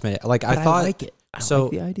this last minute. Like, But I thought, I like it. I so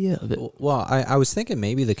like the idea of it. Well, I was thinking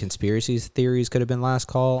maybe the conspiracy theories could have been last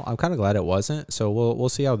call. I'm kind of glad it wasn't. So we'll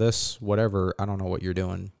see how this, whatever, I don't know what you're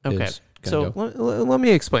doing. Okay. Is So go. let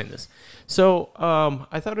me explain this. So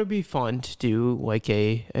I thought it'd be fun to do like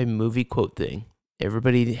a movie quote thing.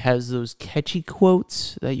 Everybody has those catchy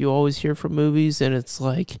quotes that you always hear from movies, and it's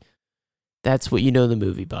like, that's what you know the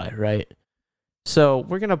movie by, right? So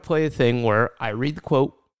we're going to play a thing where I read the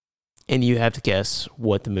quote, and you have to guess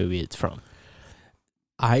what the movie it's from.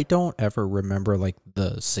 I don't ever remember like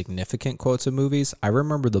the significant quotes of movies. I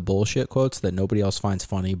remember the bullshit quotes that nobody else finds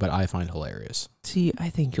funny, but I find hilarious. See,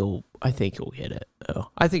 I think you'll get it.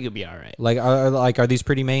 Oh, I think you'll be all right. Like, are these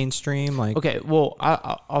pretty mainstream? Like, Okay, well,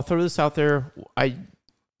 I'll throw this out there. I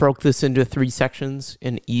broke this into 3 sections: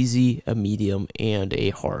 an easy, a medium, and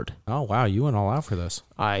a hard. oh wow, you went all out for this.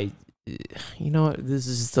 You know what? This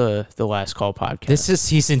is the last call podcast. This is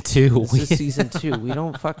season 2. This is season 2. We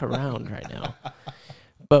don't fuck around right now.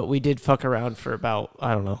 But we did fuck around for about,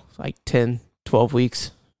 I don't know, like 10, 12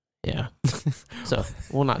 weeks. Yeah. So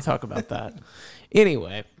we'll not talk about that.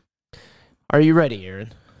 Anyway, are you ready,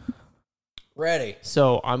 Aaron? Ready.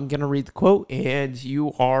 So I'm going to read the quote, and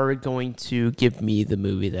you are going to give me the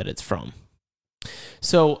movie that it's from.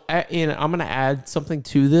 So and I'm going to add something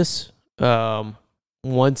to this.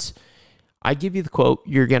 Once I give you the quote,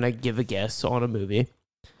 you're going to give a guess on a movie.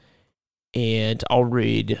 And I'll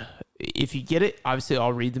read... If you get it, obviously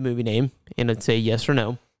I'll read the movie name and it'd say yes or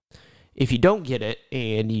no. If you don't get it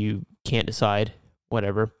and you can't decide,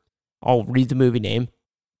 whatever, I'll read the movie name.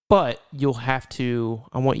 But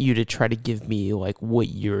I want you to try to give me like what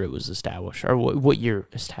year it was established, or what year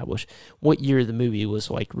the movie was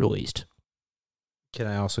like released. Can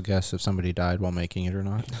I also guess if somebody died while making it or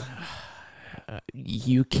not?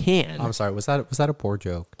 You can. I'm sorry. Was that a poor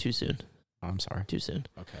joke? Too soon. Oh, I'm sorry. Too soon.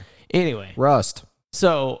 Okay. Anyway. Rust.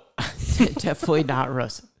 So definitely not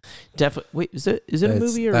Russ. Definitely. Wait, is it a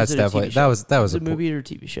movie or is it a TV show? That was a movie or a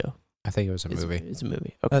TV show? I think it was a movie. It's a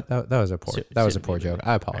movie. Okay. That was a poor joke.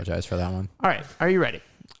 I apologize for that one. All right. Are you ready?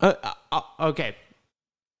 Okay.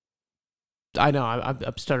 I know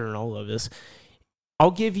I'm stuttering all over this.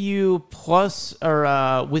 I'll give you plus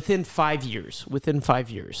or within 5 years. Within 5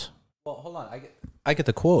 years. Well, hold on. I get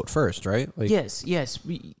the quote first, right? Like, Yes.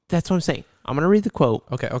 That's what I'm saying. I'm gonna read the quote.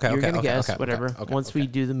 Okay. You're gonna guess whatever. Once we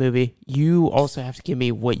do the movie, you also have to give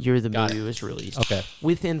me what year the movie was released. Okay.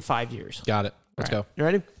 Within 5 years. Got it. Let's go. You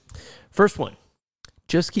ready? First one.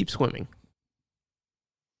 Just Keep Swimming.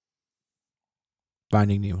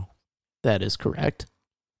 Finding Nemo. That is correct.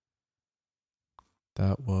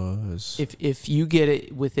 That was. If you get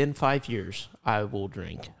it within 5 years, I will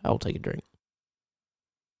drink. I'll take a drink.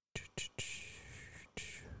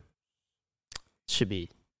 Should be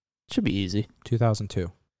easy.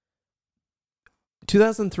 2002.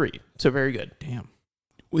 2003. So very good. Damn.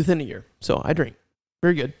 Within a year. So I drink.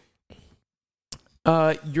 Very good.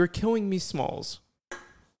 You're Killing Me, Smalls.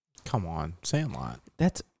 Come on, Sandlot.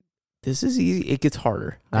 This is easy. It gets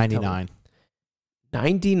harder. 99.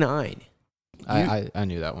 99. I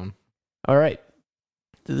knew that one. All right.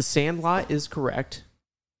 The Sandlot is correct.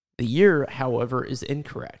 The year, however, is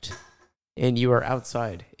incorrect. And you are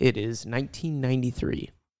outside. It is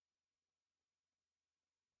 1993.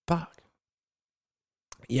 Fuck.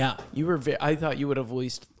 Yeah, you were. I thought you would have at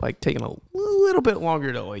least like taken a little bit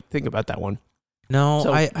longer to like think about that one. No,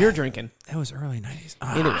 So you're drinking. It was early 90s.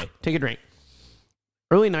 Anyway, take a drink.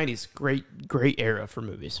 Early 90s, great era for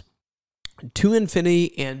movies. To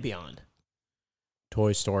Infinity and Beyond.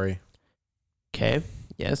 Toy Story. Okay.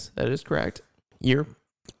 Yes, that is correct. Year.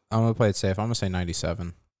 I'm gonna play it safe. I'm gonna say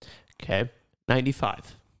 97. Okay.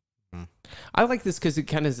 95. Hmm. I like this because it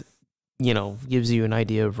kind of gives you an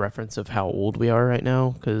idea of reference of how old we are right now,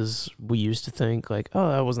 because we used to think like,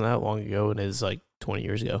 oh, that wasn't that long ago, and it's like 20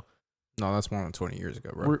 years ago. No, that's more than 20 years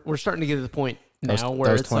ago, bro. We're starting to get to the point now where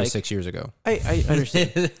that was it's 26 years ago. I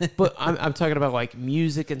understand, but I'm talking about like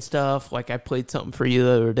music and stuff. Like I played something for you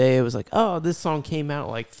the other day. It was like, oh, this song came out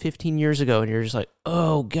like 15 years ago, and you're just like,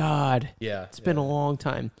 oh God, Yeah, it's been a long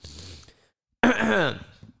time.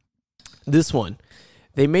 This one,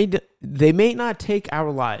 they may not take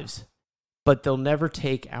our lives, but they'll never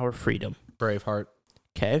take our freedom. Braveheart.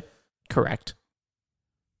 Okay, correct.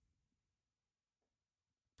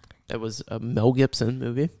 That was a Mel Gibson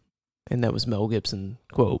movie, and that was Mel Gibson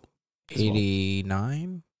quote.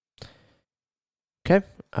 89? Okay,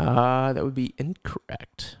 that would be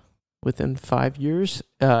incorrect. Within 5 years,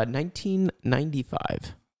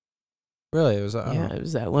 1995. Really? It was Yeah, it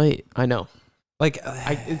was that late. I know. Like,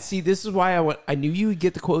 I see. This is why I knew you would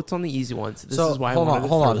get the quotes on the easy ones. This is why. Hold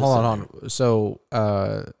on. So,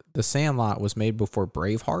 The Sandlot was made before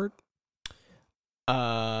Braveheart.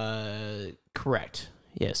 Correct.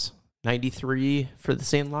 Yes, 93 for The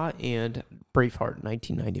Sandlot and Braveheart,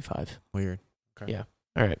 1995. Weird. Okay. Yeah.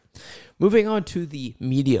 All right. Moving on to the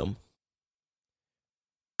medium.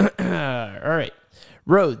 All right.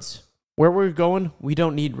 Roads. Where we're going, we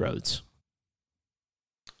don't need roads.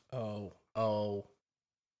 Oh.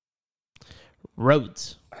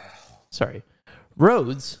 Roads. Sorry.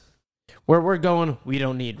 Roads. Where we're going, we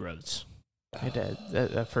don't need roads.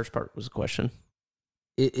 That first part was a question.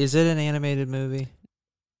 Is it an animated movie?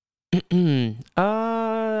 No,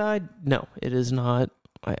 it is not.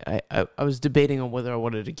 I was debating on whether I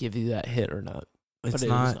wanted to give you that hit or not. It's But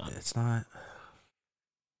not. It's not.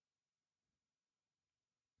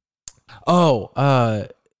 Oh,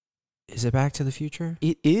 is it Back to the Future?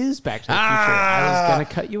 It is Back to the Future. I was gonna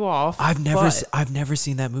cut you off. I've never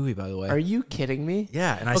seen that movie, by the way. Are you kidding me?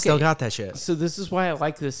 Yeah, and I still got that shit. So this is why I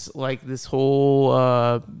like this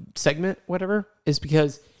whole segment, whatever, is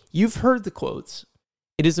because you've heard the quotes.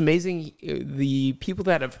 It is amazing the people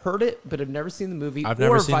that have heard it but have never seen the movie,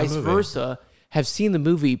 or vice versa, have seen the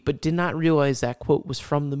movie but did not realize that quote was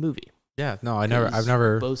from the movie. Yeah, no, I've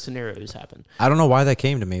never. Both scenarios happen. I don't know why that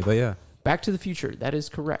came to me, but yeah. Back to the Future. That is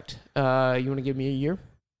correct. You want to give me a year?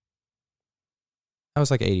 That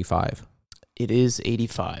was like 85. It is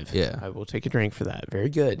 85. Yeah. I will take a drink for that. Very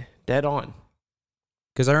good. Dead on.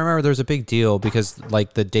 Because I remember there was a big deal because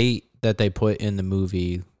like the date that they put in the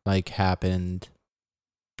movie like happened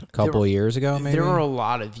a couple of years ago, maybe? There were a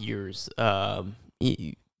lot of years.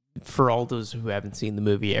 For all those who haven't seen the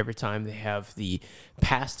movie, every time they have the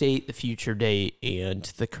past date, the future date, and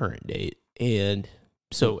the current date. And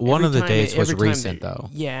so one of the dates was recent, though.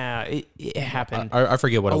 Yeah, it happened. I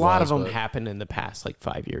forget what it was. A lot of them happened in the past, like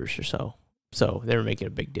 5 years or so. So they were making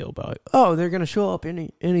a big deal about it. Oh, they're going to show up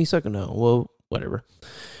any second now. Well, whatever.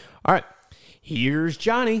 All right. Here's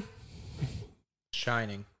Johnny.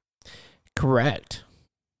 Shining. Correct.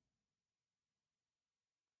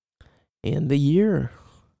 And the year.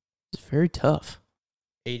 It's very tough.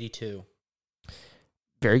 82.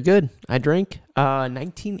 Very good. I drink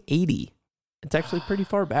 1980. It's actually pretty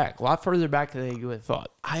far back. A lot further back than you would have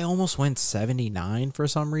thought. I almost went 79 for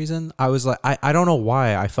some reason. I was like, I don't know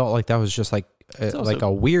why. I felt like that was just like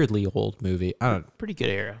a weirdly old movie. I don't. Pretty good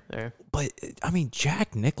era there. But I mean,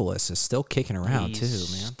 Jack Nicklaus is still kicking around too, man.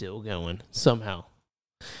 Still going somehow.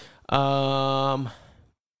 I'm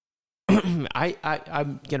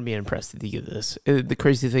gonna be impressed if you get this. The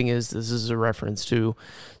crazy thing is, this is a reference to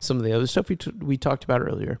some of the other stuff we talked about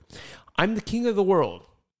earlier. I'm the king of the world.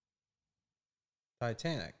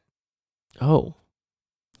 Titanic. Oh,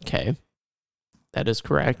 okay, that is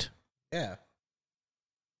correct. Yeah.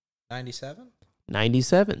 97.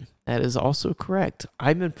 97. That is also correct.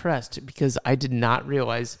 I'm impressed because I did not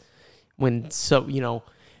realize when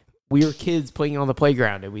we were kids playing on the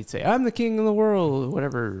playground and we'd say, "I'm the king of the world,"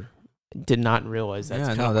 whatever. Did not realize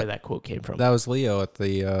that's where that quote came from. That was Leo at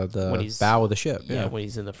the bow of the ship. Yeah, when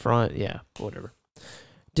he's in the front. Yeah, whatever.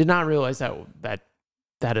 Did not realize that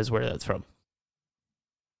is where that's from.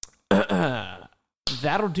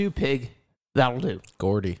 That'll do, pig. That'll do.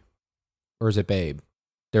 Gordy, or is it Babe?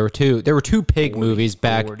 There were two pig movies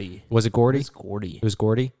back. Gordy. Was it Gordy? It was Gordy. It was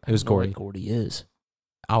Gordy. It was Gordy. What Gordy is.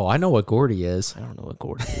 Oh, I know what Gordy is. I don't know what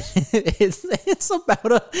Gordy is. it's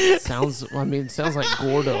about a. Sounds like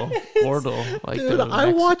Gordo. Gordo. Like dude,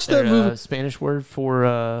 I watched that movie. Spanish word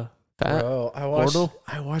for fat. Bro,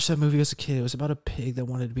 I watched that movie as a kid. It was about a pig that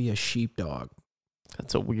wanted to be a sheepdog.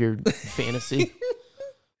 That's a weird fantasy.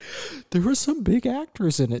 There were some big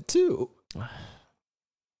actors in it too.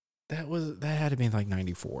 That had to be like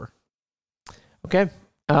 94. Okay.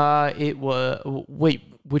 It was. Wait.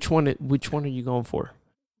 Which one are you going for?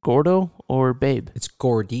 Gordo or Babe? It's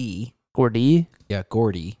Gordy. Gordy? Yeah,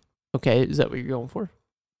 Gordy. Okay, is that what you're going for?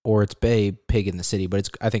 Or it's Babe, Pig in the City, but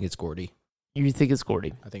I think it's Gordy. You think it's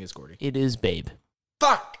Gordy? I think it's Gordy. It is Babe.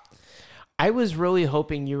 Fuck! I was really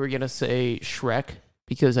hoping you were going to say Shrek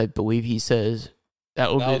because I believe he says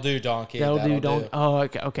That'll do, donkey. That'll do, donkey. Oh,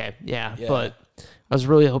 okay. Yeah, but I was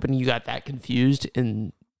really hoping you got that confused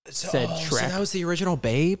and said Shrek. So that was the original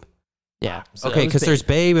Babe? Yeah. So Okay, because there's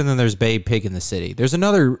Babe and then there's Babe, Pig in the City. There's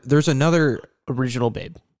another original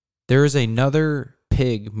Babe. There is another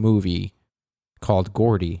pig movie called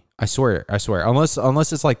Gordy. I swear. Unless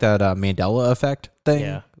it's like that Mandela effect thing.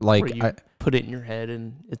 Yeah. Like where you put it in your head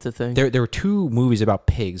and it's a thing. There were two movies about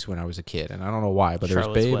pigs when I was a kid, and I don't know why, but there was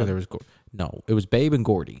Charlotte's Babe Web. and there was no, it was Babe and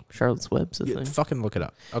Gordy. Charlotte's Web's a thing. Fucking look it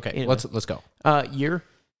up. Okay, Anyway. let's go. Year?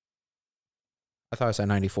 I thought I said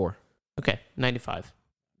 94. Okay, 95.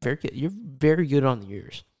 Very good. You're very good on the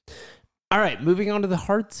years. All right, moving on to the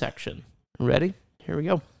hard section. Ready? Here we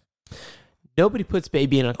go. Nobody puts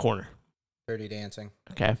baby in a corner. Dirty Dancing.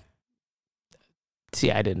 Okay. See,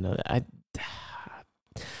 I didn't know that.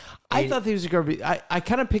 I thought these were going to be... I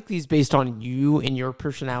kind of picked these based on you and your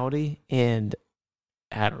personality, and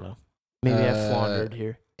I don't know. Maybe I floundered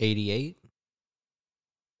here. 88?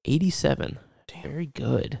 87. Damn. Very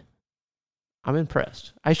good. I'm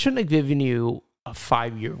impressed. I shouldn't have given you a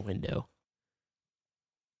 5-year window.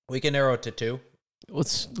 We can narrow it to 2.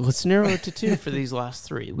 Let's narrow it to 2 for these last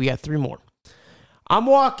 3. We got 3 more. I'm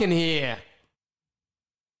walking here.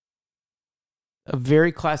 A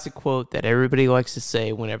very classic quote that everybody likes to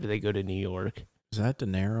say whenever they go to New York. Is that De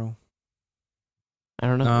Niro? I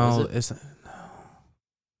don't know. No, it's no.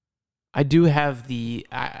 I do have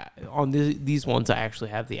on these ones. I actually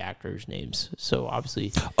have the actors' names. So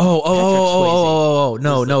obviously, oh,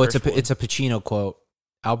 no, it's a one. it's a Pacino quote.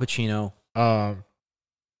 Al Pacino.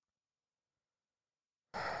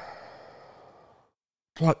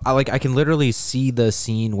 I can literally see the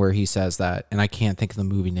scene where he says that, and I can't think of the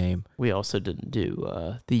movie name. We also didn't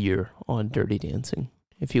do the year on Dirty Dancing.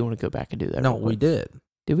 If you want to go back and do that, No, we did.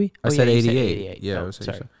 Did we? I said you 88. Yeah, Oh, I was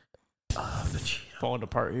sorry. Falling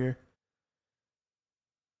apart here.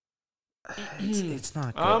 It's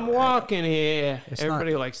not good. I'm walking here. It's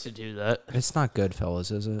Everybody likes to do that. It's not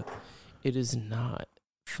Goodfellas, is it? It is not.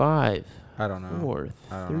 5, I don't know. 4,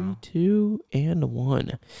 I don't 3, know. 2, and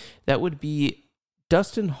 1. That would be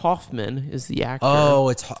Dustin Hoffman is the actor.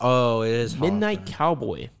 It is Midnight Hoffman.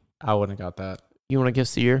 Cowboy. I wouldn't have got that. You want to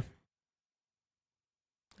guess the year?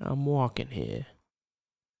 I'm walking here.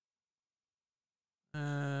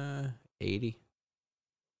 80.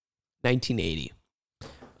 1980.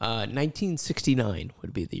 1969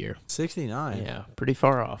 would be the year. 69. Yeah, pretty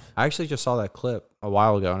far off. I actually just saw that clip a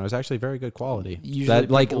while ago, and it was actually very good quality. Usually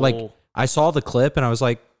Like I saw the clip, and I was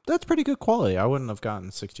like, that's pretty good quality. I wouldn't have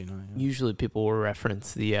gotten 69. Usually people will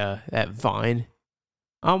reference the that Vine.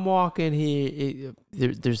 I'm walking here.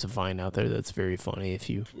 There's a Vine out there that's very funny if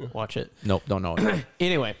you watch it. Nope, don't know it.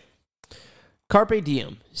 Anyway, Carpe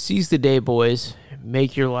Diem. Seize the day, boys.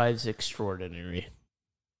 Make your lives extraordinary.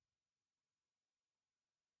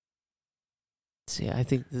 See, I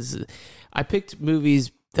think I picked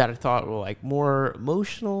movies that I thought were like more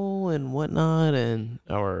emotional and whatnot,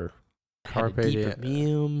 or Carpe had a deeper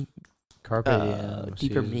Diem. Carpe Diem.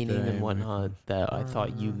 deeper meaning and whatnot that I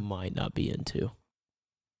thought you might not be into.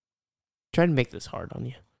 Trying to make this hard on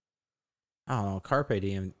you. I don't know. Carpe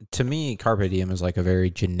Diem. To me, Carpe Diem is like a very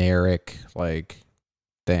generic like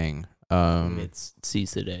thing. It's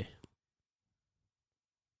seize the day.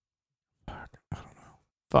 I don't know.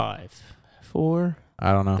 5, 4,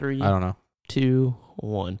 I don't know. 3, I don't know. 2,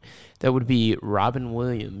 1. That would be Robin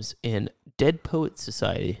Williams in Dead Poets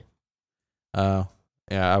Society. Oh,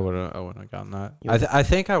 yeah. I wouldn't have gotten that. I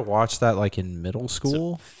think I watched that like in middle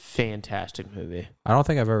school. It's a fantastic movie. I don't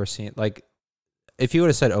think I've ever seen like. If you would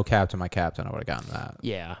have said "Oh Captain, My Captain," I would have gotten that.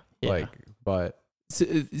 Yeah. But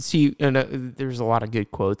See, and there's a lot of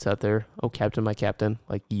good quotes out there. Oh, Captain, my Captain.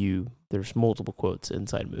 Like there's multiple quotes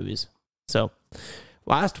inside movies. So,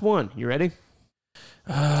 last one. You ready?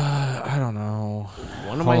 I don't know.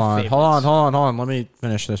 One of my favorites. Hold on. Let me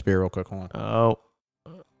finish this beer real quick. Hold on. Oh.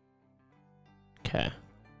 Okay.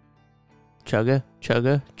 Chugga.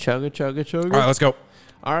 All right, let's go.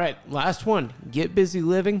 All right, last one. Get busy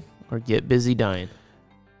living or get busy dying.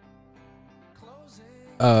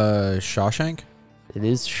 Shawshank. It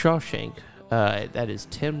is Shawshank. That is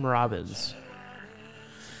Tim Robbins.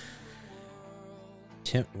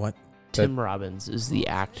 Tim Robbins is the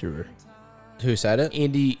actor. Who said it?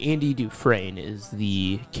 Andy Dufresne is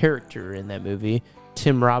the character in that movie.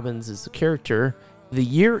 Tim Robbins is the character. The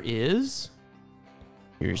year is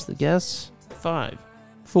Here's the guess. 5,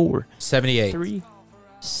 4, 78. 3,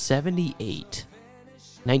 78.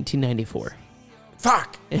 1994.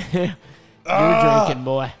 Fuck. You were drinking,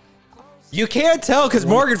 boy. You can't tell because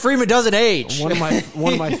Morgan Freeman doesn't age. One of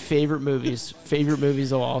my favorite movies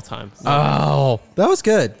of all time. Oh, that was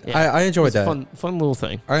good. Yeah. I enjoyed that. Fun little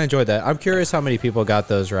thing. I enjoyed that. I'm curious how many people got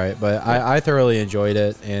those right, but I thoroughly enjoyed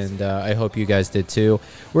it, and I hope you guys did too.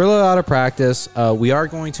 We're a little out of practice. We are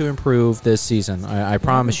going to improve this season. I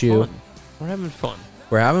promise you. We're having fun.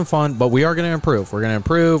 We're having fun, but we are going to improve. We're going to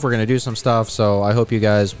improve. We're going to do some stuff. So I hope you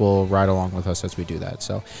guys will ride along with us as we do that.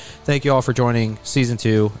 So thank you all for joining Season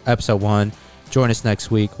 2, Episode 1. Join us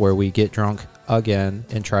next week where we get drunk again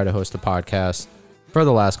and try to host a podcast for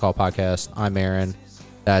the Last Call podcast. I'm Aaron.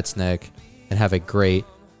 That's Nick. And have a great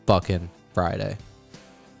fucking Friday.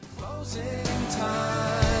 Closing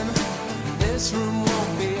time. This room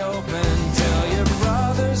won't be open till your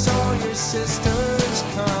brothers or your sisters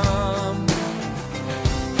come.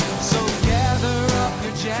 So gather up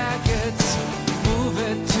your jackets.